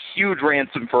get a huge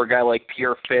ransom for a guy like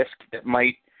Pierre Fisk that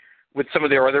might, with some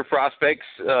of their other prospects,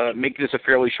 make this a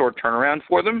fairly short turnaround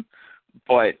for them.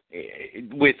 But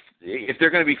if they're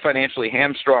going to be financially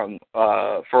hamstrung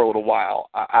for a little while,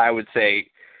 I would say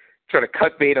try to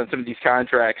cut bait on some of these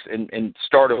contracts and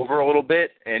start over a little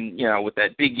bit. And with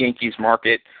that big Yankees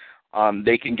market,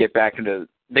 they can get back into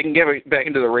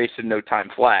the race in no time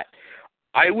flat.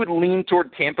 I would lean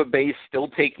toward Tampa Bay still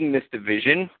taking this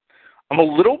division. I'm a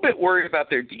little bit worried about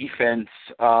their defense.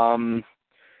 Chikafuji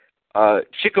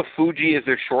is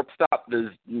their shortstop. Is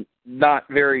not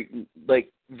very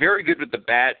good with the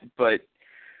bat, but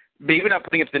maybe not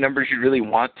putting up the numbers you really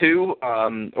want to,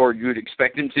 or you would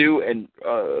expect him to, and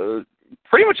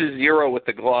pretty much a zero with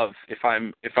the glove. If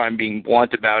I'm being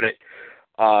blunt about it,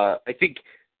 I think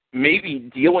maybe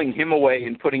dealing him away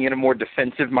and putting in a more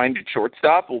defensive-minded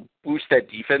shortstop will boost that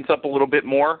defense up a little bit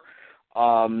more.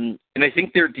 And I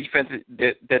think their defense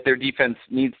their defense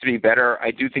needs to be better.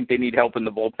 I do think they need help in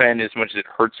the bullpen, as much as it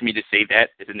hurts me to say that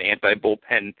as an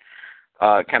anti-bullpen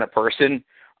kind of person.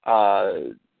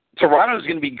 Toronto is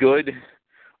going to be good.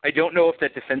 I don't know if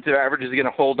that defensive average is going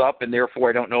to hold up, and therefore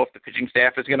I don't know if the pitching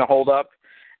staff is going to hold up.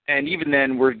 And even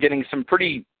then, we're getting some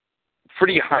pretty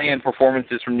high-end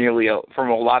performances from a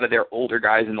lot of their older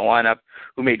guys in the lineup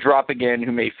who may drop again,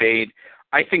 who may fade.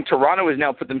 I think Toronto has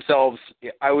now put themselves.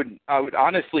 I would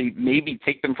honestly maybe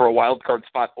take them for a wild card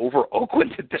spot over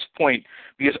Oakland at this point,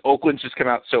 because Oakland's just come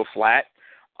out so flat.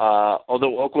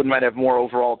 Although Oakland might have more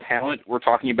overall talent, we're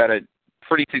talking about a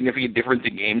pretty significant difference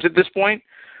in games at this point.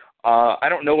 I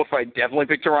don't know if I'd definitely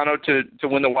pick Toronto to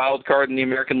win the wild card in the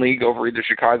American League over either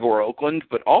Chicago or Oakland,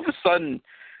 but all of a sudden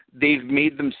they've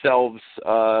made themselves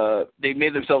a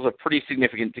pretty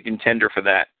significant contender for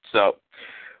that. So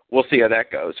we'll see how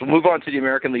that goes. We'll move on to the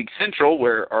American League Central,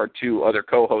 where our two other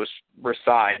co-hosts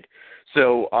reside.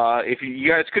 So if you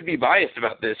guys could be biased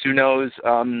about this, who knows?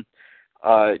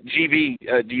 GB,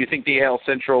 do you think the AL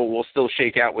Central will still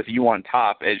shake out with you on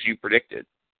top, as you predicted?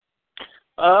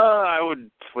 I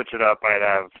would switch it up. I'd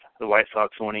have the White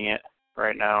Sox winning it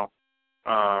right now.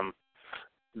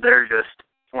 Their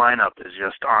lineup is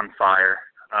just on fire.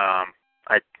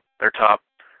 Their top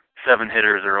 7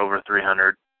 hitters are over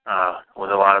 300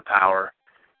 with a lot of power,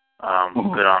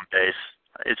 good on base.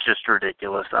 It's just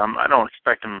ridiculous. I don't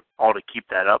expect them all to keep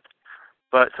that up,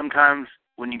 but sometimes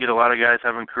when you get a lot of guys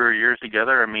having career years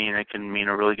together, it can mean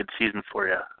a really good season for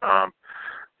you.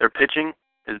 Their pitching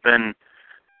has been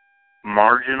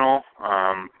marginal,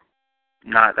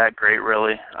 not that great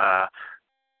really.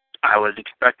 I would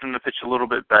expect them to pitch a little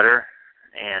bit better,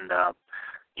 and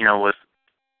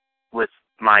with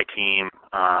my team,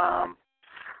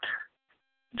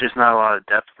 just not a lot of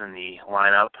depth in the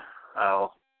lineup. A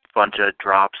bunch of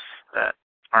drops that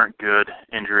aren't good.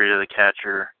 Injury to the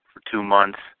catcher for 2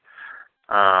 months.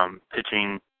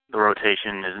 Pitching, the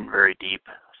rotation isn't very deep.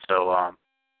 So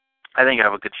I think I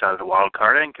have a good shot at the wild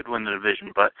card. I think could win the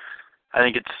division, but I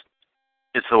think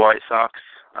it's the White Sox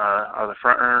are the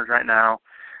front runners right now,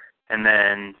 and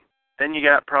then you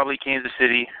got probably Kansas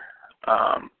City,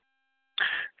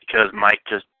 because Mike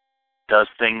just does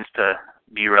things to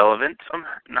be relevant.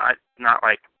 Not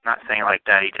saying like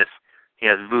that. He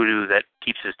has voodoo that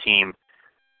keeps his team,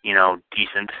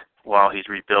 decent while he's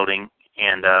rebuilding.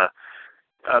 And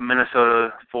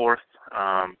Minnesota 4th.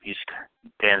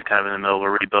 Dan's kind of in the middle of a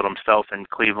rebuild himself, and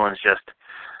Cleveland's just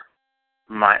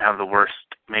might have the worst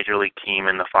major league team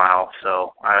in the file,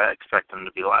 so I expect them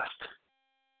to be last.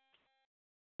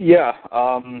 Yeah.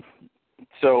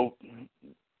 So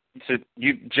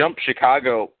you jump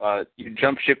Chicago. You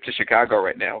jump ship to Chicago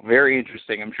right now. Very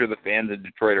interesting. I'm sure the fans in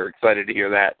Detroit are excited to hear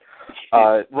that.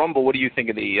 Rumble, what do you think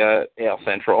of the AL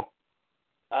Central?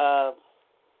 I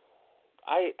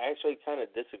actually kind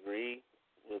of disagree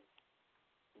with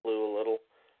Blue a little.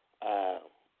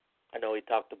 I know he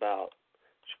talked about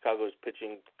Chicago's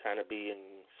pitching kind of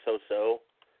being so-so,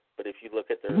 but if you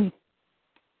look at their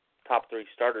top 3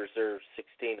 starters, they're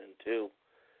 16-2.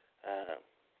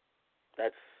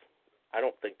 I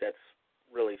don't think that's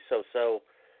really so-so.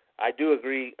 I do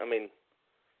agree.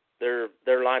 Their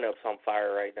lineup's on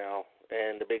fire right now,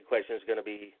 and the big question is going to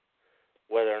be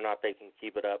whether or not they can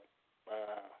keep it up.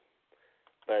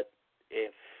 But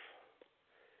if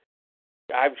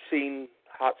I've seen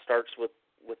hot starts with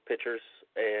pitchers,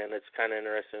 and it's kind of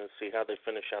interesting to see how they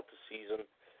finish out the season.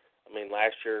 I mean,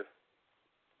 last year,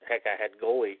 heck, I had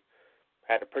goalie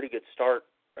had a pretty good start,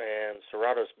 and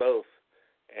Serratos both,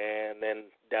 and then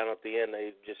down at the end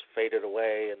they just faded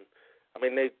away. And I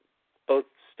mean, they both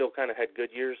still kind of had good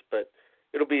years, but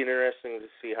it'll be interesting to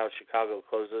see how Chicago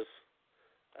closes.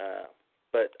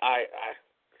 But I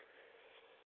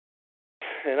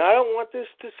don't want this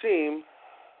to seem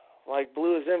like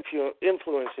Blue is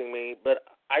influencing me, but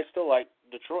I still like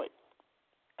Detroit.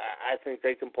 I think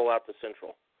they can pull out the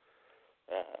Central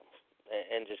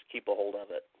and just keep a hold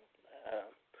of it.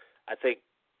 I think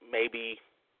maybe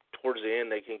towards the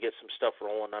end they can get some stuff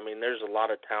rolling. I mean, there's a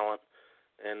lot of talent,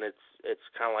 and it's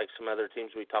kind of like some other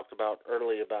teams we talked about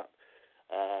early about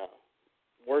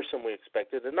worse than we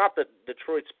expected. And not that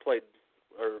Detroit's played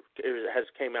or has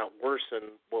came out worse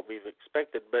than what we've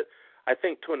expected, but I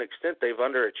think to an extent they've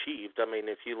underachieved. I mean,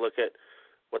 if you look at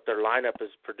what their lineup has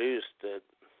produced, I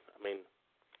mean,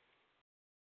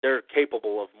 they're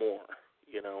capable of more,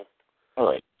 you know. All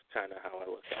right. That's kind of how I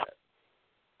look at it.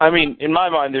 I mean, in my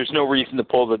mind, there's no reason to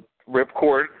pull the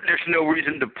ripcord. There's no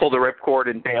reason to pull the ripcord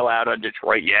and bail out on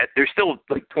Detroit yet. They're still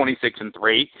like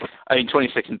 26-3. I mean,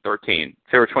 26-13. If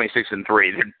they were 26-3,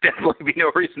 there'd definitely be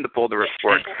no reason to pull the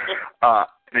ripcord and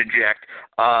eject.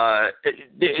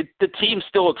 The team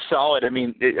still looks solid. I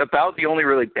mean, about the only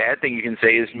really bad thing you can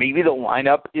say is maybe the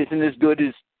lineup isn't as good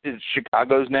as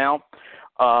Chicago's now,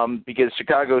 because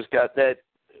Chicago's got that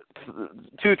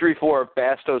 2, 3, 4 of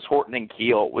Bastos, Horton, and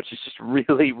Keel, which is just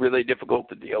really, really difficult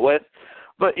to deal with.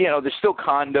 But, you know, there's still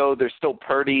Kondo, there's still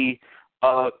Purdy.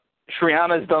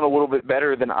 Triana's done a little bit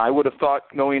better than I would have thought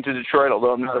going into Detroit,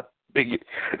 although I'm not a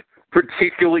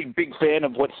particularly big fan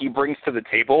of what he brings to the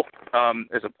table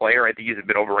as a player. I think he's a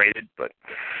bit overrated. But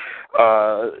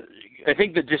I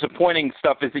think the disappointing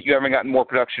stuff is that you haven't gotten more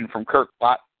production from Kirk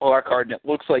Lockhart, and it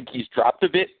looks like he's dropped a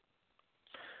bit.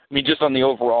 I mean, just on the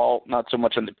overall, not so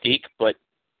much on the peak, but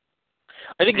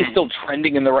I think he's still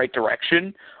trending in the right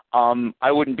direction. I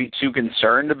wouldn't be too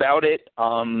concerned about it.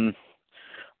 I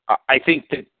think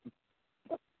that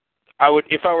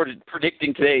if I were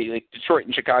predicting today, like Detroit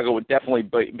and Chicago would definitely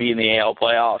be in the AL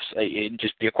playoffs. It'd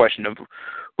just be a question of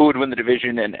who would win the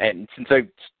division. And since I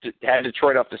had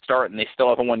Detroit off the start and they still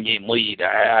have a 1-game lead,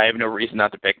 I have no reason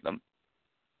not to pick them.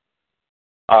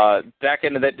 Back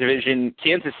into that division,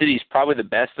 Kansas City is probably the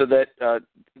best of that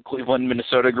Cleveland,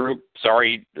 Minnesota group.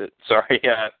 Sorry,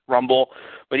 Rumble.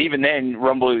 But even then,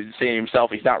 Rumble is saying himself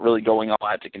he's not really going all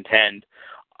out to contend.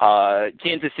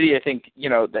 Kansas City, I think, you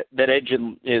know, that edge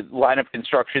in lineup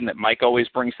construction that Mike always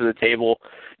brings to the table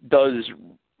does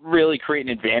really create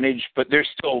an advantage, but there's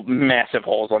still massive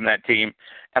holes on that team,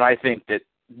 and I think that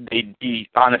they'd be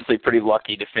honestly pretty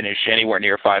lucky to finish anywhere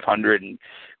near 500. And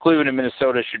Cleveland and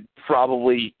Minnesota should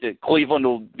probably Cleveland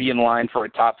will be in line for a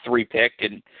top 3 pick,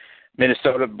 and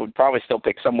Minnesota would probably still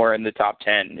pick somewhere in the top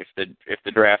 10 if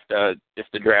the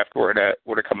draft were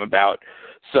to come about.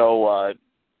 So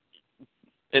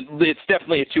it's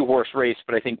definitely a 2-horse race,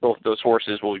 but I think both of those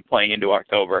horses will be playing into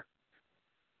October.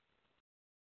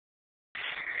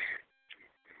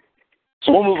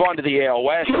 So we'll move on to the AL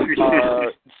West.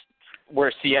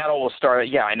 Where Seattle will start.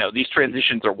 Yeah, I know. These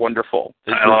transitions are wonderful.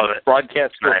 I love it.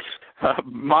 Broadcast school. Nice.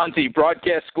 Monty,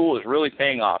 broadcast school is really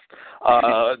paying off.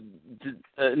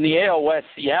 In the AL West,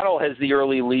 Seattle has the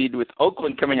early lead with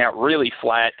Oakland coming out really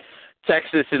flat.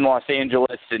 Texas and Los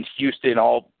Angeles and Houston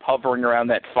all hovering around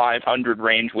that 500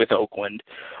 range with Oakland.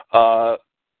 I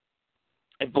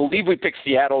believe we picked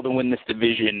Seattle to win this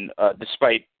division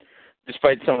despite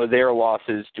some of their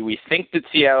losses. Do we think that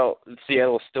Seattle is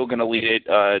still going to lead it?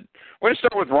 We're going to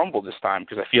start with Rumble this time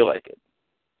because I feel like it.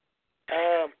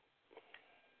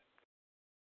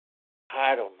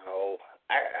 I don't know.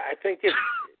 I think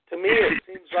to me it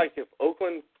seems like if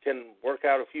Oakland can work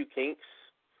out a few kinks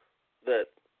that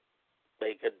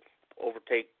they could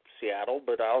overtake Seattle,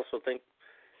 but I also think,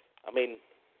 I mean,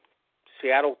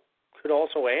 Seattle could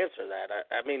also answer that.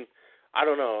 I mean, I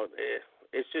don't know.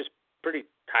 It's just pretty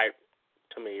tight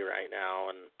to me right now,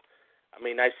 and I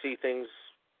mean, I see things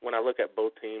when I look at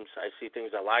both teams. I see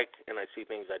things I like, and I see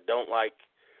things I don't like.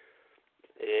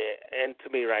 And to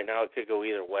me, right now, it could go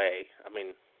either way. I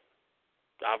mean,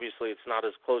 obviously, it's not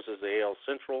as close as the AL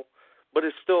Central, but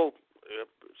it's still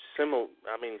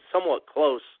somewhat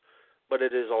close. But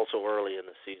it is also early in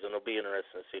the season. It'll be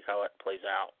interesting to see how it plays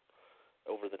out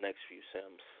over the next few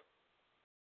sims.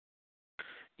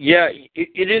 Yeah,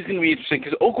 it is going to be interesting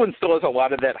because Oakland still has a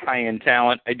lot of that high-end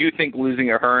talent. I do think losing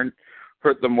Ahern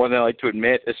hurt them more than I like to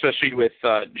admit, especially with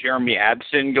Jeremy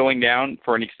Abson going down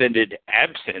for an extended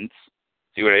absence.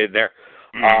 See what I did there?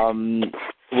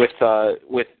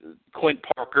 with Clint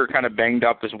Parker kind of banged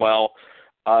up as well.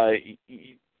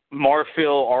 Marfil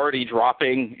already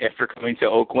dropping after coming to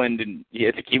Oakland, and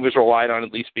I think he was relied on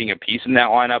at least being a piece in that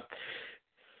lineup.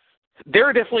 There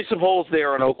are definitely some holes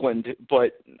there in Oakland,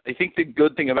 but I think the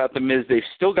good thing about them is they've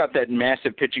still got that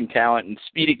massive pitching talent, and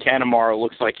Speedy Cannamaro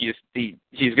looks like he's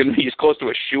going to be as close to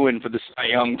a shoo-in for the Cy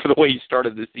Young for the way he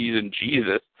started the season.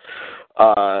 Jesus.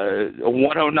 A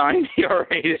 109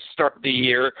 ERA to start the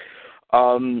year.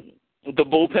 The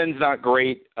bullpen's not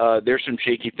great. There's some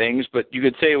shaky things, but you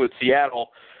could say with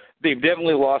Seattle, they've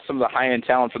definitely lost some of the high-end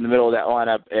talent from the middle of that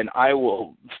lineup, and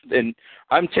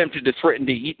I'm tempted to threaten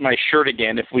to eat my shirt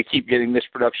again if we keep getting this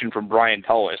production from Brian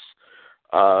Tullis,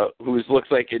 who looks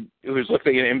like an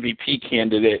MVP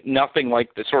candidate. Nothing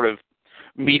like the sort of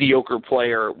mediocre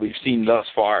player we've seen thus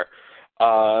far.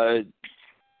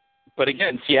 But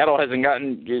again, Seattle hasn't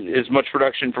gotten as much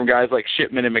production from guys like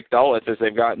Shipman and McDullough as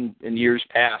they've gotten in years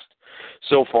past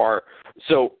so far.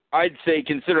 So I'd say,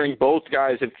 considering both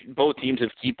teams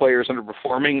have key players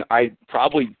underperforming, I'd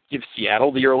probably give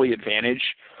Seattle the early advantage,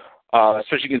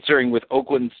 especially considering with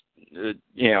Oakland's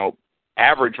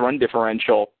average run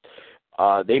differential,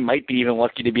 they might be even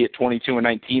lucky to be at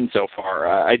 22-19 so far.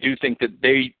 I do think that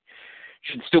they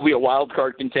should still be a wild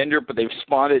card contender, but they've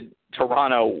spotted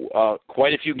Toronto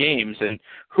quite a few games, and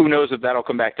who knows if that'll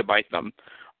come back to bite them.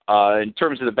 In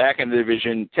terms of the back end of the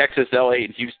division, Texas, LA,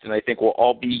 and Houston, I think will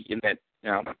all be in that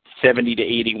 70 to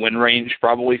 80 win range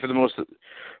probably for the most of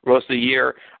the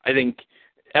year. I think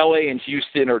LA and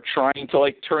Houston are trying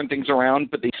to turn things around,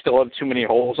 but they still have too many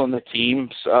holes on the teams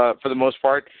for the most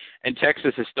part. And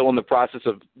Texas is still in the process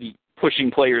of pushing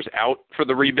players out for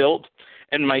the rebuild,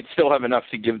 and might still have enough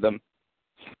to give them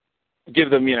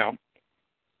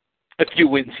a few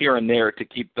wins here and there to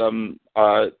keep them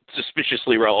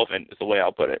suspiciously relevant, is the way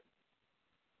I'll put it.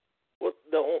 Well,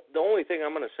 the only thing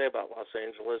I'm going to say about Los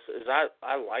Angeles is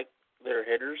I like their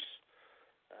hitters,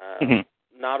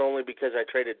 not only because I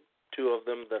traded two of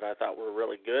them that I thought were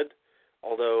really good,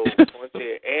 although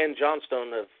Valencia and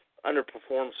Johnstone have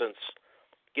underperformed since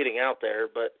getting out there.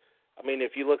 But, I mean,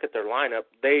 if you look at their lineup,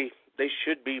 they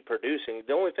should be producing.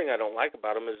 The only thing I don't like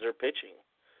about them is their pitching.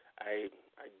 I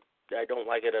don't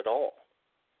like it at all.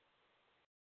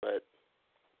 But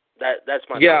that's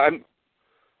my opinion.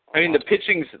 I mean, the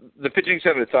pitching's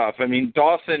kind of tough. I mean,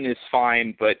 Dawson is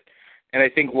fine, and I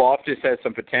think Loftus has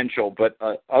some potential, but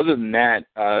other than that,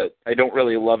 I don't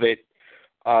really love it.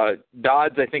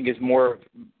 Dodds, I think, is more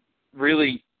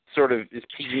really sort of is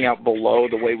peaking out below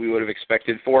the way we would have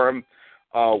expected for him.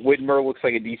 Whitmer looks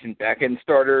like a decent back-end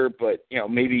starter, but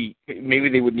maybe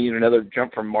they would need another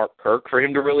jump from Mark Kirk for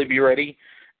him to really be ready.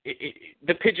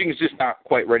 The pitching is just not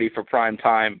quite ready for prime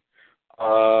time.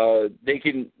 I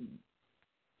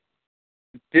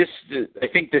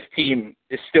think this team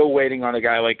is still waiting on a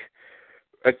guy like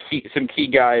some key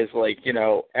guys like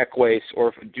Equace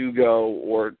or Verdugo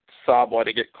or Sabla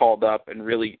to get called up and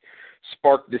really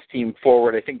spark this team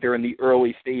forward. I think they're in the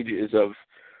early stages of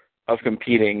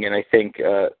competing, and I think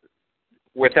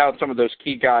without some of those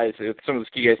key guys,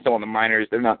 still in the minors,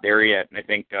 they're not there yet. And I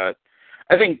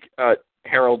think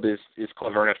Harold is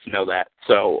clever enough to know that.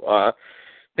 So I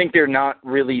think they're not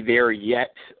really there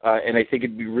yet, and I think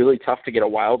it'd be really tough to get a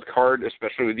wild card,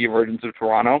 especially with the emergence of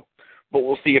Toronto. But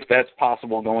we'll see if that's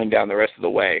possible going down the rest of the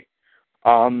way.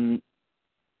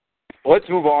 Let's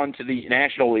move on to the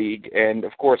National League, and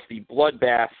of course the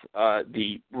bloodbath,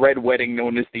 the Red Wedding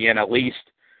known as the NL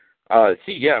East. I'm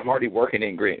already working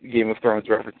in Game of Thrones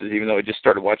references, even though I just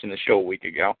started watching the show a week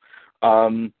ago.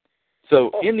 In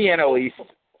the NL East,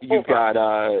 you've got,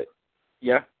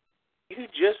 You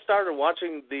just started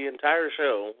watching the entire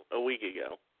show a week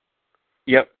ago.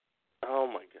 Yep. Oh,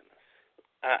 my goodness.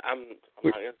 I'm not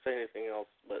going to say anything else,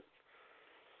 but...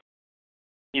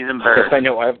 He's embarrassed. I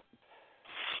know.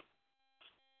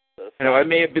 I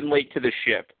may have been late to the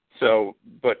ship,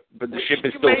 but the ship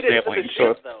is still sailing.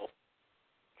 Though.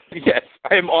 Yes,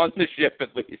 I am on the ship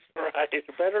at least. Right,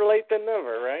 better late than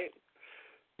never, right?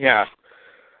 Yeah.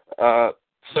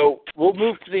 So we'll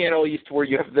move to the NL East, where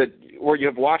you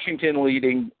have Washington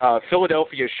leading,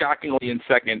 Philadelphia shockingly in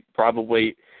second,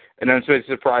 probably an unexpected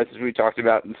surprise as we talked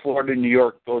about, and Florida and New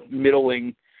York both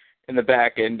middling in the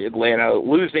back end. Atlanta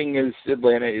losing as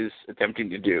Atlanta is attempting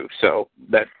to do, so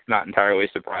that's not entirely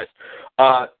a surprise.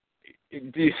 I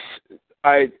think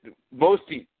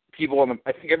everyone on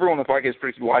the podcast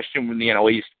predicted Washington win the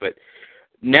NL East, but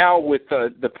now with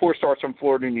the poor starts from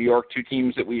Florida and New York, two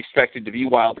teams that we expected to be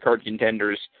wild card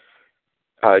contenders,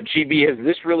 GB, has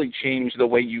this really changed the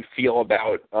way you feel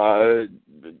about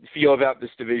this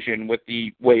division with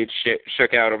the way it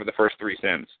shook out over the first three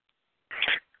sims?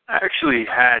 I actually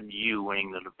had you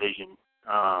winning the division.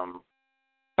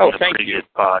 Thank you.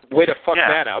 Pod. Way to fuck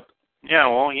that up. Yeah,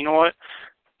 well, you know what?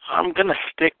 I'm going to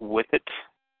stick with it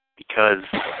because...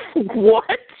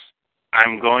 What?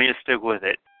 I'm going to stick with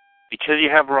it because you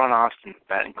have Ron Austin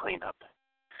batting cleanup.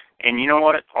 And you know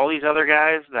what? All these other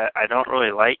guys that I don't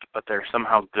really like, but they're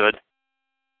somehow good,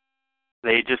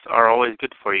 they just are always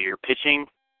good for you. Your pitching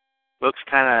looks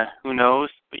kind of, who knows,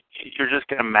 but you're just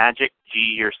going to magic G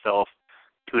yourself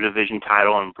to a division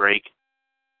title and break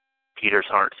Peter's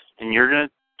heart. And you're going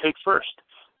to take first.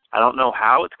 I don't know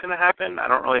how it's going to happen. I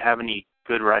don't really have any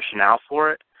good rationale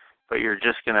for it, but you're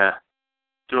just going to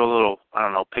do a little,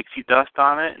 pixie dust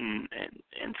on it, and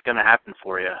it's going to happen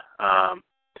for you.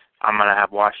 I'm going to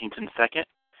have Washington second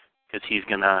because he's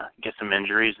going to get some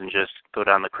injuries and just go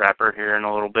down the crapper here in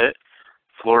a little bit.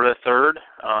 Florida third.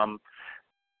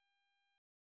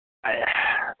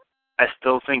 I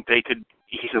still think they could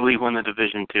easily win the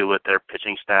division too with their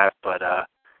pitching staff, but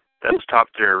those top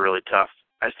three are really tough.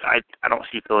 I don't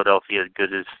see Philadelphia as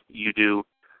good as you do.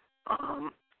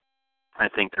 I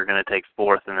think they're going to take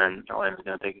fourth, and then Atlanta's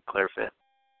going to take a clear fifth.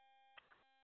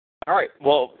 All right.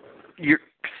 Well, you're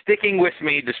sticking with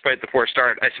me despite the poor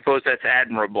start. I suppose that's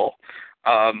admirable.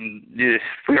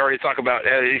 We already talked about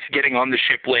getting on the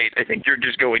ship late. I think you're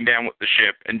just going down with the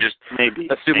ship and just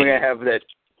assuming I have that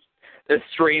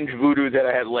strange voodoo that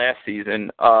I had last season.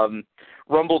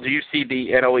 Rumble, do you see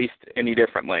the NL East any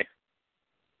differently?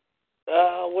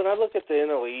 When I look at the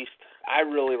NL East, I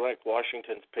really like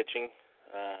Washington's pitching.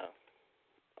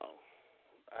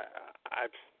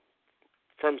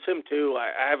 From Sim 2,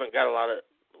 I haven't got a lot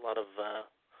of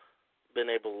been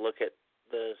able to look at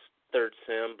the third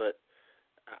Sim, but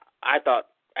I thought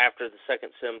after the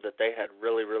second Sim that they had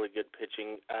really, really good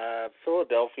pitching.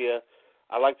 Philadelphia,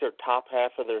 I like their top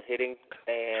half of their hitting,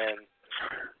 and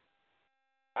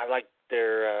I like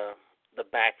their the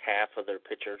back half of their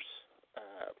pitchers.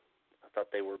 I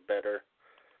thought they were better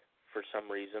for some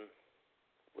reason,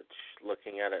 which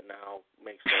looking at it now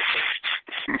makes no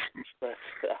sense.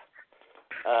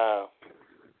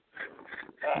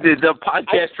 The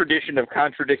podcast tradition of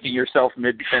contradicting yourself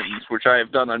mid-sentence, which I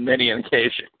have done on many an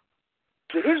occasion.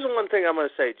 Here's the one thing I'm going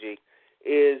to say, G,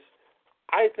 is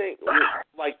I think,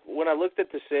 like, when I looked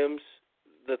at the Sims,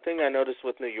 the thing I noticed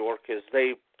with New York is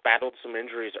they battled some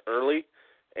injuries early,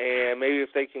 and maybe if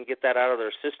they can get that out of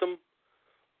their system,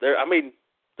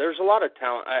 there's a lot of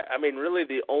talent. I mean, really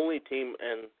the only team,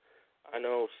 and I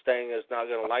know Stang is not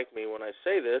going to like me when I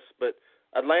say this, but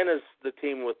Atlanta's the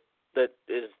team that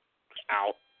is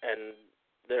out, and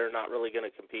they're not really going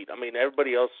to compete. I mean,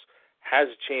 everybody else has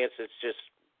a chance. It's just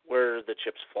where the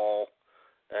chips fall,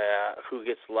 who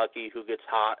gets lucky, who gets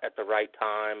hot at the right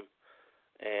time.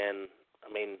 And,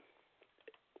 I mean,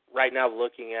 right now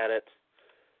looking at it,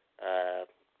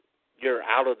 you're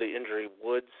out of the injury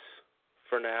woods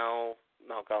for now,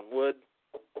 knock on wood.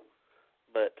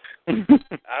 But,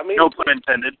 I mean... No pun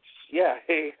intended. Yeah,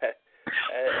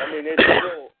 I mean, it's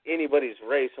still anybody's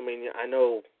race. I mean, I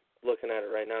know looking at it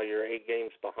right now, you're 8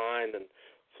 games behind, and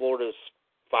Florida's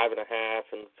 5.5,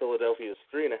 and Philadelphia's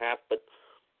 3.5, but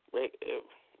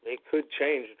it could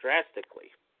change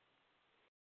drastically.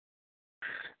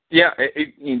 Yeah,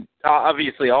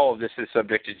 obviously all of this is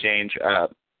subject to change.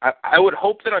 I would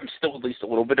hope that I'm still at least a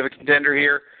little bit of a contender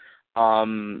here.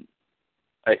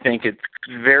 I think it's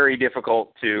very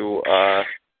difficult to...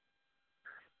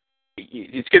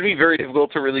 it's going to be very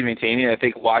difficult to really maintain it. I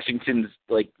think Washington's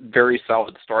very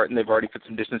solid start, and they've already put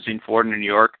some distance between Florida and New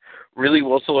York. Really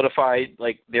will solidify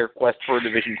their quest for a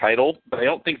division title, but I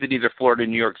don't think that either Florida or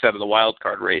New York's out of the wild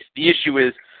card race. The issue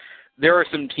is there are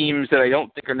some teams that I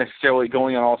don't think are necessarily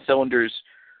going on all cylinders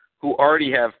who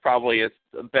already have probably a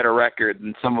better record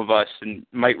than some of us and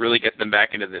might really get them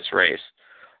back into this race.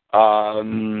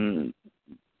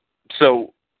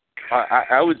 So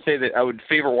I would say that I would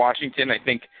favor Washington. I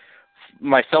think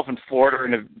myself and Florida are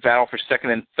in a battle for second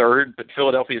and third, but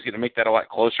Philadelphia is going to make that a lot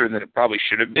closer than it probably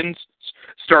should have been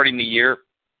starting the year.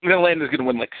 And Atlanta's going to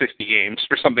win 60 games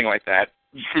or something like that,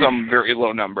 some very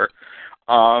low number.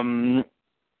 And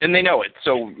they know it,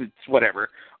 so it's whatever.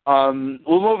 We'll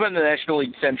move on to the National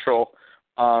League Central.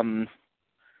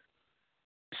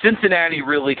 Cincinnati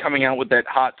really coming out with that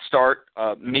hot start.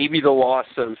 Maybe the loss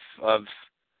of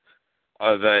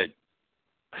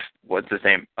what's his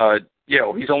name?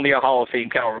 He's only a Hall of Fame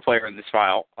caliber player in this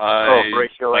file.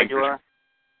 Horacio Aguilar?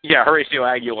 Yeah, Horacio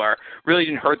Aguilar. Really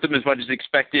didn't hurt them as much as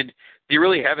expected. They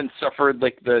really haven't suffered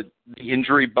the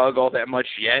injury bug all that much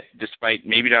yet, despite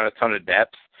maybe not a ton of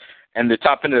depth. And the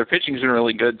top end of their pitching has been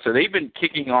really good, so they've been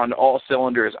kicking on all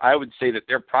cylinders. I would say that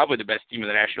they're probably the best team in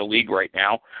the National League right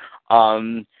now.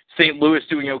 St. Louis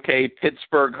doing okay,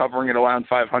 Pittsburgh hovering at around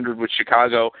 500 with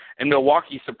Chicago, and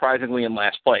Milwaukee surprisingly in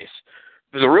last place.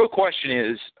 The real question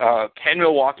is, can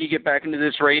Milwaukee get back into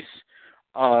this race?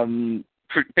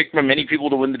 Picked by many people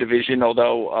to win the division,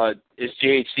 although, as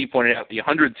JHC pointed out, the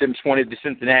 100 Sims pointed to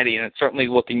Cincinnati, and it's certainly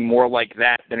looking more like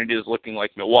that than it is looking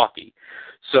like Milwaukee.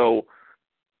 So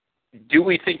do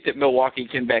we think that Milwaukee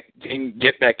can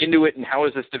get back into it, and how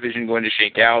is this division going to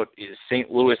shake out? Is St.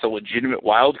 Louis a legitimate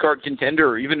wild card contender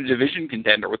or even a division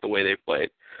contender with the way they've played?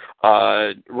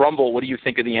 Rumble, what do you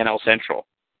think of the NL Central?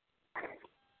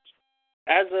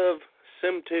 As of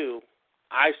Sim 2,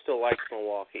 I still like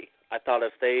Milwaukee. I thought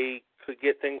if they could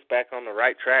get things back on the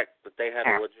right track, that they had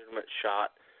a legitimate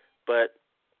shot. But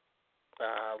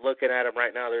looking at them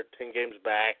right now, they're 10 games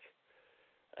back.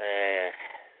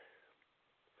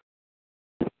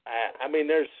 I mean,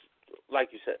 there's, like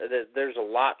you said, there's a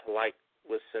lot to like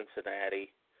with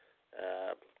Cincinnati.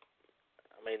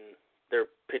 I mean, their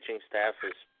pitching staff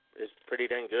is pretty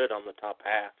dang good on the top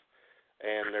half,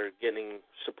 and they're getting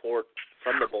support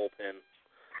from the bullpen.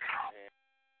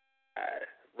 And,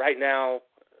 right now,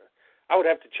 I would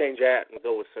have to change that and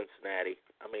go with Cincinnati.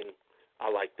 I mean,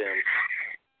 I like them.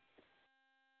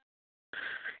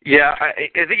 Yeah, I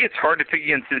think it's hard to pick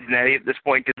against Cincinnati at this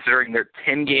point, considering they're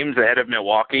 10 games ahead of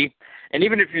Milwaukee. And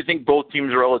even if you think both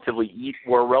teams were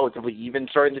relatively even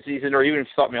starting the season, or even if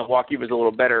you thought Milwaukee was a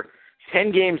little better,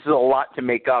 10 games is a lot to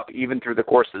make up even through the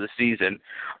course of the season.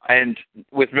 And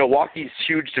with Milwaukee's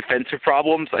huge defensive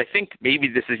problems, I think maybe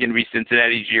this is going to be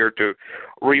Cincinnati's year to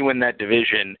re-win that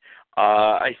division.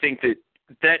 I think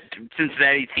that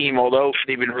Cincinnati team, although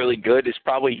they've been really good, is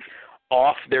probably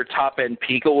off their top-end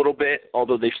peak a little bit,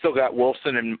 although they've still got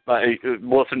Wilson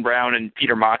Brown and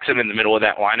Peter Moxon in the middle of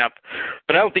that lineup.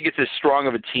 But I don't think it's as strong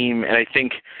of a team, and I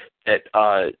think that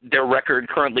their record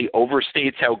currently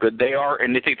overstates how good they are,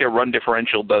 and I think their run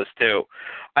differential does too.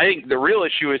 I think the real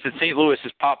issue is that St. Louis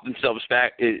has popped themselves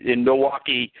back, and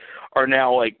Milwaukee are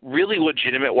now like really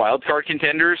legitimate wild card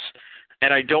contenders.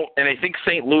 And I think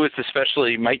St. Louis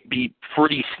especially might be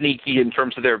pretty sneaky in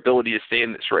terms of their ability to stay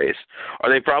in this race. Are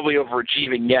they probably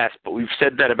overachieving? Yes, but we've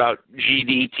said that about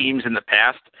GD teams in the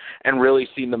past and really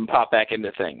seen them pop back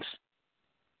into things.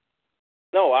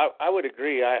 No, I would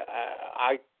agree.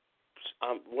 I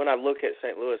when I look at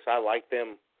St. Louis, I like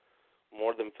them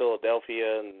more than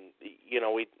Philadelphia, and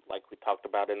we talked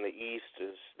about in the East,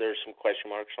 there's some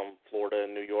question marks on Florida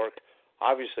and New York.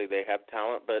 Obviously, they have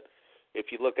talent, but if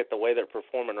you look at the way they're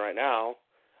performing right now,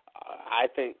 I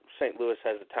think St. Louis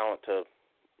has the talent to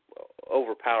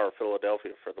overpower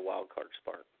Philadelphia for the wild card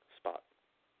spot.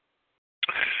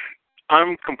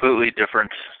 I'm completely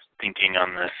different thinking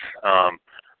on this.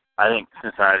 I think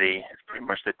Cincinnati is pretty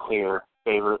much the clear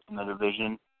favorite in the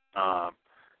division. I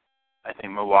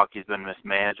think Milwaukee's been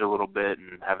mismanaged a little bit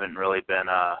and haven't really been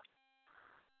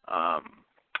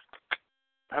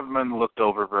looked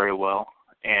over very well.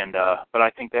 And but I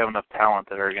think they have enough talent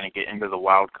that are going to get into the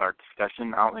wild card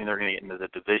discussion. I don't think they're going to get into the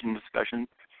division discussion.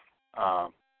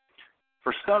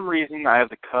 For some reason, I have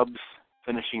the Cubs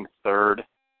finishing third.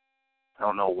 I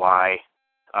don't know why.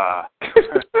 I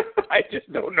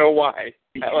just don't know why.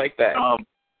 I like that.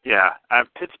 Yeah, I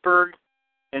have Pittsburgh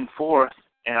in fourth,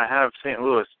 and I have St.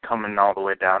 Louis coming all the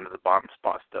way down to the bottom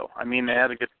spot still. I mean, they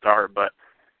had a good start, but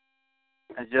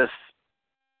I just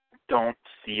don't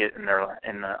see it on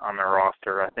their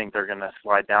roster. I think they're going to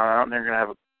slide down. I don't think they're going to have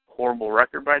a horrible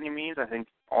record by any means. I think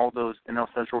all those NL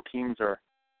Central teams are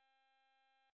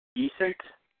decent.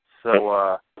 So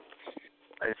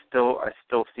I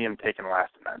still see them taking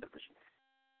last in that division.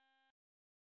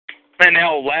 And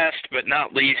now last but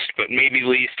not least, but maybe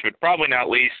least, but probably not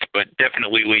least, but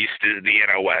definitely least is the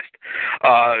NL West.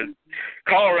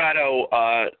 Colorado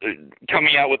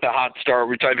coming out with a hot start.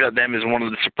 We talked about them as one of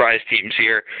the surprise teams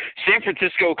here. San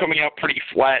Francisco coming out pretty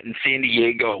flat, and San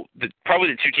Diego, probably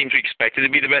the two teams we expected to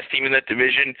be the best team in that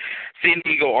division. San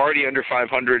Diego already under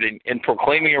 500 and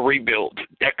proclaiming a rebuild,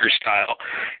 Decker style.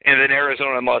 And then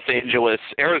Arizona and Los Angeles.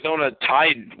 Arizona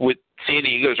tied with San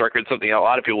Diego's record, something a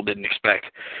lot of people didn't expect.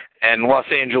 And Los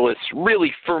Angeles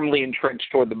really firmly entrenched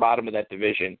toward the bottom of that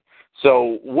division.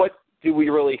 So what do we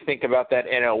really think about that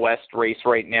NL West race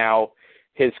right now?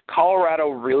 Has Colorado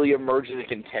really emerged as a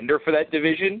contender for that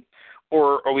division?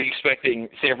 Or are we expecting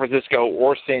San Francisco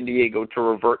or San Diego to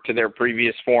revert to their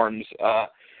previous forms?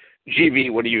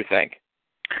 GB, what do you think?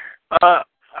 I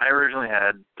originally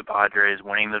had the Padres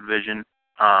winning the division.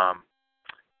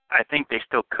 I think they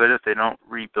still could if they don't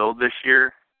rebuild this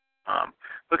year.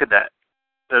 Look at that.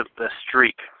 The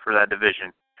streak for that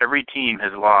division. Every team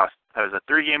has lost. That was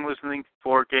a 3-game losing,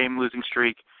 4-game losing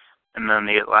streak, and then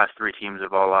the last 3 teams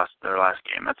have all lost their last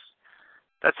game.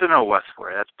 That's an O West for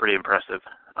you. That's pretty impressive.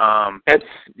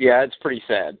 It's pretty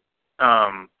sad.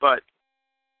 But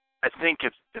I think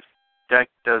if Deck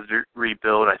does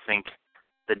rebuild, I think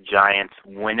the Giants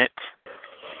win it.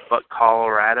 But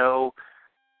Colorado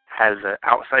has an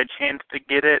outside chance to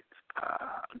get it.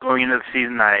 Going into the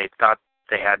season, I thought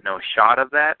they had no shot of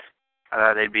that. I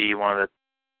thought they'd be one of the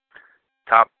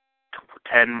top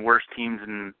 10 worst teams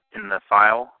in the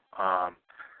file.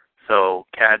 So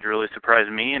CAD really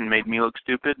surprised me and made me look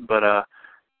stupid, but I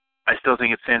still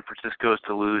think it's San Francisco's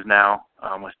to lose now,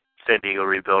 with San Diego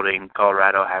rebuilding,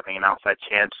 Colorado having an outside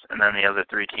chance, and then the other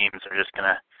three teams are just going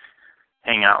to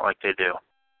hang out like they do.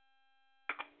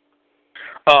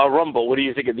 Rumble, what do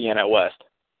you think of the NL West?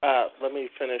 Let me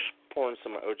finish pouring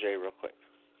some OJ real quick.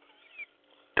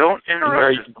 Don't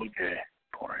interrupt OJ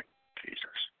pouring. Jesus.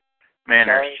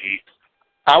 Manners, geez.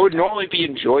 I would normally be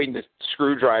enjoying the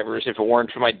screwdrivers if it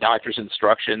weren't for my doctor's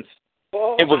instructions.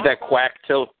 It was that quack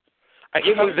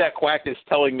that's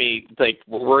telling me, like,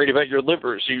 we're worried about your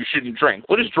liver, so you shouldn't drink.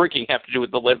 What does drinking have to do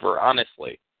with the liver,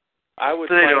 honestly? I would.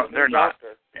 They're not.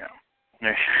 Yeah.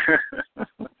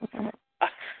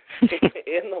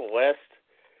 In the West,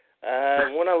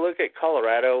 when I look at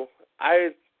Colorado, I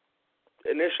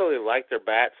initially like their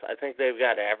bats. I think they've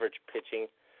got average pitching.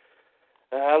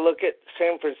 I look at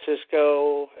San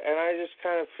Francisco, and I just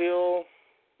kind of feel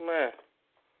meh.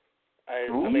 I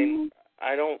mean,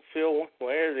 I don't feel one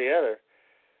way or the other.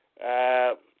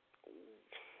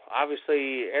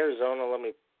 Obviously, Arizona, let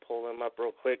me pull them up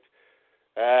real quick.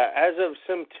 As of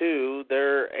Sim 2,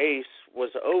 their ace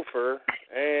was over,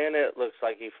 and it looks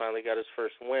like he finally got his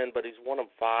first win, but he's 1 of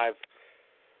 5.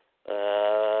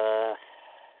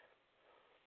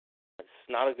 It's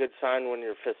not a good sign when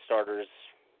your fifth starter is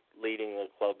leading the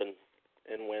club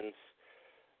in wins.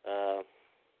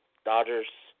 Dodgers,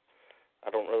 I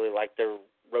don't really like their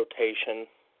rotation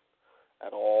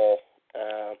at all.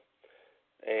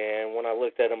 And when I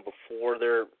looked at them before,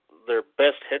 their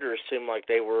best hitters seemed like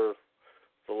they were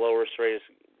the lowest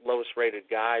rated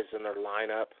guys in their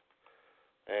lineup,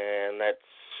 and that's,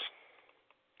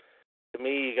 to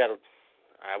me,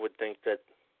 I would think that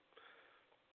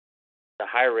the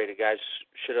higher rated guys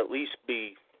should at least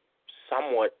be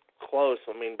somewhat close.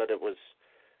 I mean, but it was,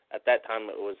 at that time,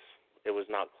 it was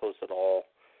not close at all.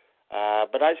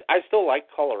 But I still like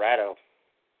Colorado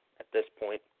at this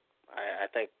point. I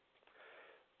think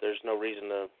there's no reason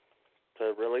to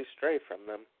really stray from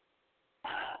them.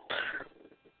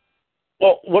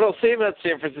 Well, what I'll say about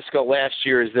San Francisco last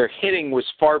year is their hitting was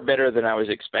far better than I was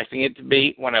expecting it to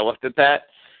be when I looked at that.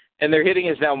 And their hitting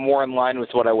is now more in line with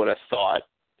what I would have thought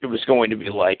it was going to be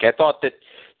like. I thought that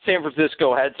San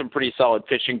Francisco had some pretty solid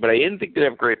pitching, but I didn't think they'd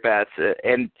have great bats.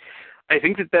 And I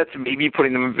think that that's maybe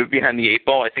putting them a bit behind the eight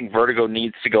ball. I think Vertigo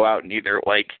needs to go out and either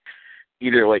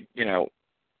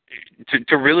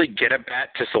to really get a bat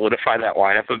to solidify that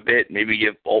lineup a bit, maybe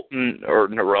give Bolton or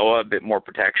Naroa a bit more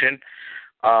protection.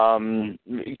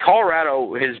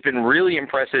 Colorado has been really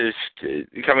impressive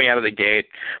coming out of the gate,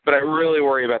 but I really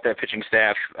worry about that pitching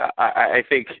staff. I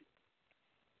think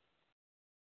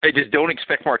I just don't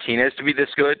expect Martinez to be this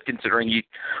good, considering he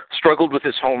struggled with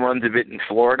his home runs a bit in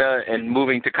Florida, and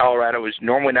moving to Colorado is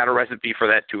normally not a recipe for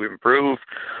that to improve.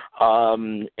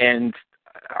 And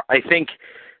I think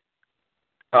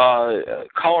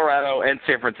Colorado and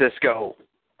San Francisco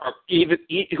are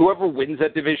whoever wins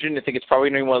that division, I think it's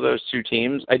probably going to be one of those two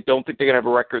teams. I don't think they're going to have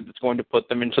a record that's going to put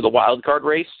them into the wild card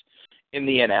race in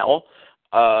the NL.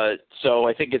 So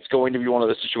I think it's going to be one of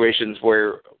those situations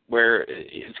where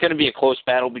it's going to be a close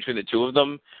battle between the two of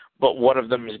them, but one of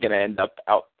them is going to end up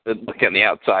out looking on the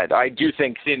outside. I do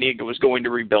think San Diego is going to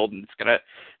rebuild, and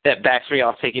that backs me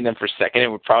off taking them for second.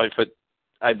 It would probably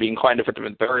I'd be inclined to put them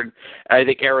in third. I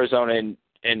think Arizona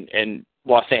and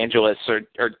Los Angeles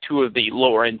are two of the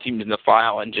lower-end teams in the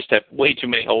file and just have way too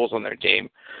many holes on their team.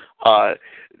 The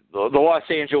Los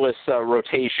Angeles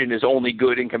rotation is only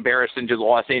good in comparison to the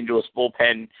Los Angeles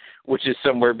bullpen, which is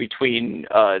somewhere between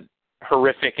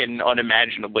horrific and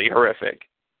unimaginably horrific.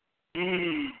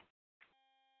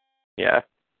 Yeah.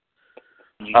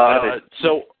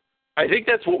 So I think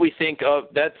that's what we think of.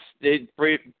 That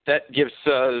gives...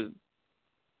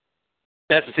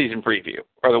 That's a season preview,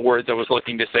 are the words I was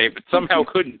looking to say, but somehow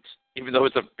couldn't, even though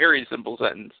it's a very simple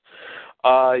sentence.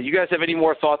 You guys have any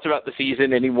more thoughts about the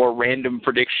season? Any more random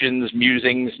predictions,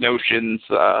 musings, notions,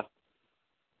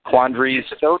 quandaries?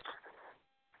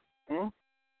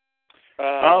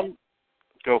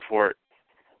 Go for it.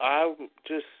 I'm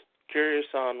just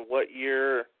curious on what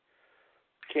year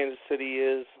Kansas City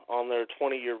is on their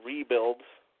 20-year rebuild.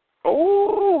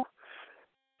 Oh,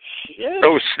 shit.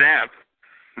 Oh, snap.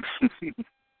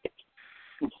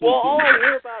 Well, all I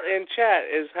hear about in chat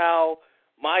is how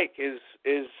Mike is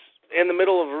in the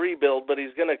middle of a rebuild, but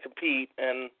he's going to compete,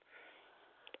 and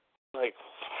like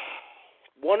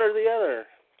one or the other.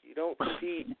 You don't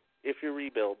compete if you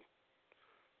rebuild.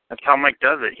 That's how Mike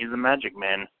does it. He's a magic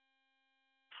man.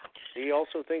 He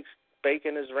also thinks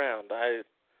bacon is round. I'm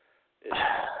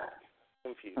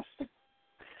confused.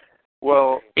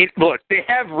 Well, look, they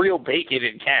have real bacon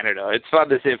in Canada. It's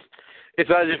not as if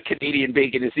Canadian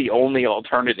bacon is the only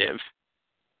alternative.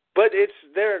 But it's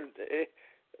their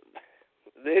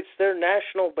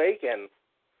national bacon.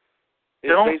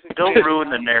 Don't ruin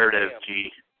the narrative,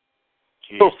 G.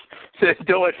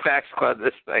 Don't let facts cloud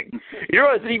this thing. You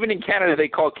realize that even in Canada they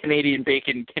call Canadian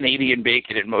bacon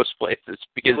in most places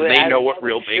because they know what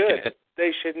real bacon is.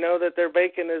 They should know that their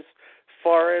bacon is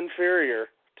far inferior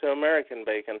to American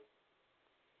bacon.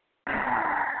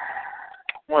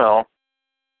 Well,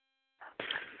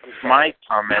 my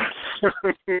comments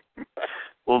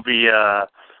will be,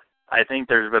 I think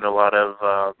there's been a lot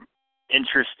of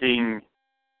interesting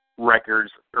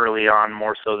records early on,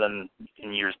 more so than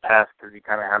in years past, because you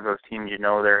kind of have those teams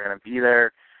they're going to be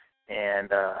there, and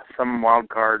some wild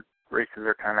card races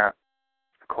are kind of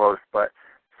close, but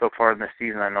so far in the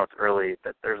season, I know it's early,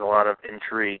 that there's a lot of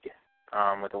intrigue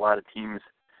with a lot of teams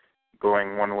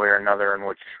going one way or another, in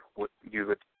which you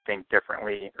would think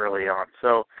differently early on.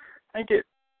 So I think it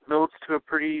builds to a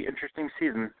pretty interesting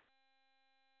season.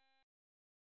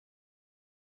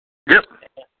 Yep.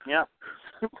 Yeah.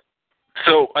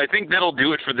 So I think that'll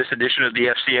do it for this edition of the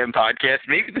FCM podcast,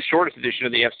 maybe the shortest edition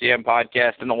of the FCM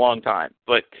podcast in a long time.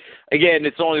 But, again,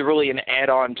 it's only really an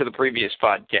add-on to the previous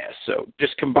podcast. So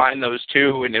just combine those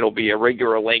two, and it'll be a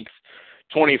regular-length,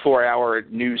 24-hour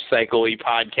news cycle-y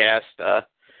podcast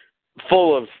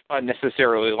full of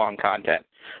unnecessarily long content.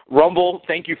 Rumble,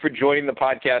 thank you for joining the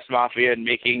Podcast Mafia and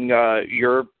making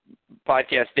your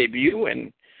podcast debut.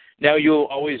 And now you'll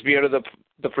always be under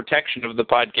the protection of the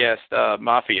Podcast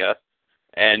Mafia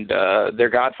and their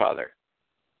godfather.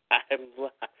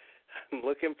 I'm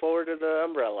looking forward to the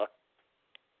umbrella.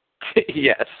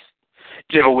 Yes.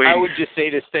 I would just say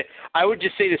to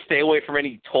stay away from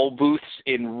any toll booths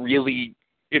in really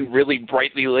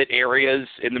brightly lit areas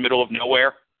in the middle of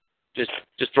nowhere. Just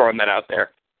throwing that out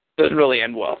there. Doesn't really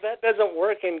end well. That doesn't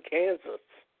work in Kansas.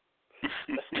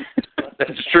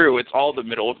 That's true. It's all the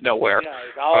middle of nowhere.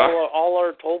 Yeah, all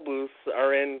our toll booths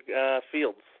are in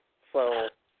fields. So.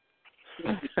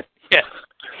 Yes.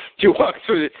 You walk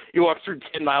through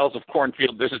 10 miles of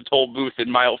cornfield. There's a toll booth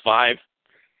in mile 5.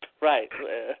 Right.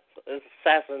 There's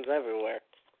assassins everywhere.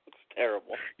 It's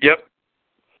terrible. Yep.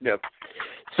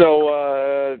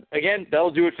 So again,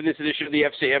 that'll do it for this edition of the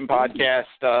FCM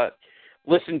podcast.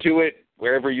 Listen to it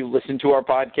wherever you listen to our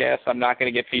podcast. I'm not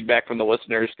going to get feedback from the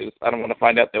listeners because I don't want to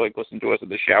find out they listen to us in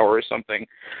the shower or something.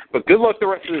 But good luck the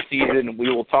rest of the season. We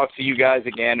will talk to you guys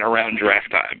again around draft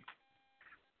time.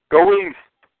 Go Wings!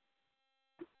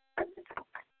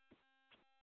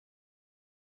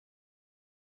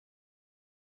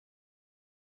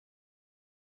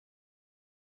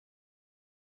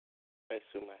 I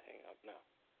assume I hang up now.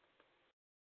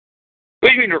 What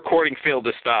do you mean recording failed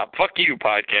to stop? Fuck you,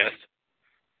 podcast.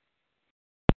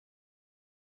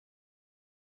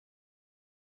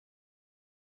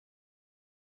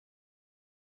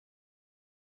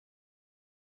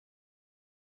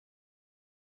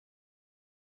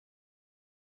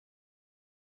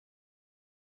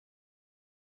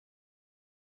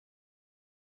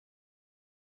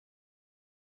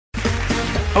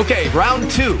 Okay,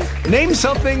 round 2. Name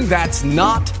something that's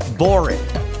not boring.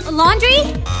 A laundry?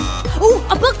 Ooh,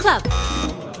 a book club.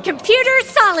 Computer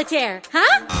solitaire,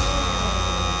 huh?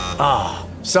 Ah,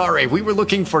 sorry, we were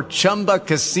looking for Chumba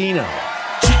Casino.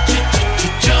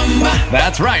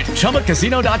 That's right,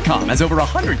 ChumbaCasino.com has over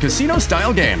 100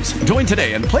 casino-style games. Join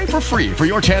today and play for free for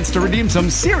your chance to redeem some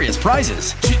serious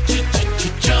prizes.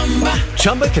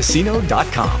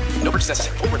 ChumbaCasino.com. No purchase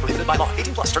necessary. Void where prohibited by law.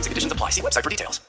 18+ terms and conditions apply. See website for details.